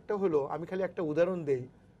 আরেকটা হলো, আমি খালি একটা উদাহরণ দেই,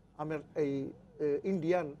 আমার এই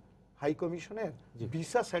ইন্ডিয়ান হাই কমিশনের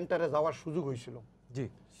ভিসা সেন্টারে যাওয়ার সুযোগ হয়েছিল।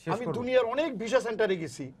 আমি দুনিয়ার অনেক ভিসা সেন্টারে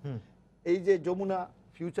গেছি। এই যে যমুনা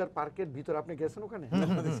ফিউচার পার্কের ভিতর আপনি গেছেন, ওখানে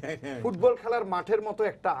ফুটবল খেলার মাঠের মতো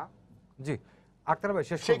একটা, জি আক্তার ভাই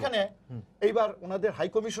শেষ, সেখানে এইবার ওনাদের হাই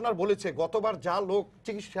কমিশনার বলেছে গতবার যা লোক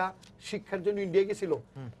চিকিৎসা শিক্ষার জন্য ইন্ডিয়া গেছিল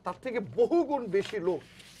তার থেকে বহুগুণ বেশি লোক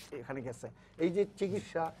এখানে গেছে। এই যে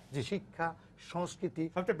চিকিৎসা, শিক্ষা, সংস্কৃতি,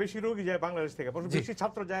 সবচেয়ে বেশি রোগী যায় বাংলাদেশ থেকে, বেশি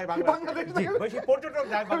ছাত্র যায় বাংলাদেশ থেকে, বেশি পর্যটক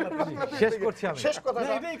যায় বাংলাদেশ থেকে। শেষ করছি আমি। শেষ কথা,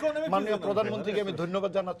 মাননীয় প্রধানমন্ত্রীকে আমি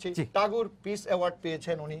ধন্যবাদ জানাচ্ছি। টাগুর পিস অ্যাওয়ার্ড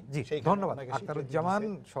পেয়েছেন উনি, সেই ধন্যবাদ। আখতারুজ্জামান,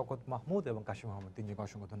 শওকত মাহমুদ এবং কাশিম মোহাম্মদ, তিনজনকে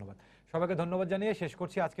অসংখ্য ধন্যবাদ। সবাইকে ধন্যবাদ জানিয়ে শেষ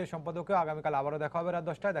করছি আজকের সম্পাদকীয়। আগামীকাল আবারও দেখা হবে রাত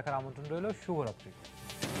 10টায়। দেখার আমন্ত্রণ রইল। শুভরাত্রি।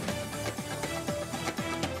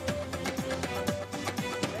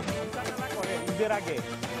 ঈদের আগে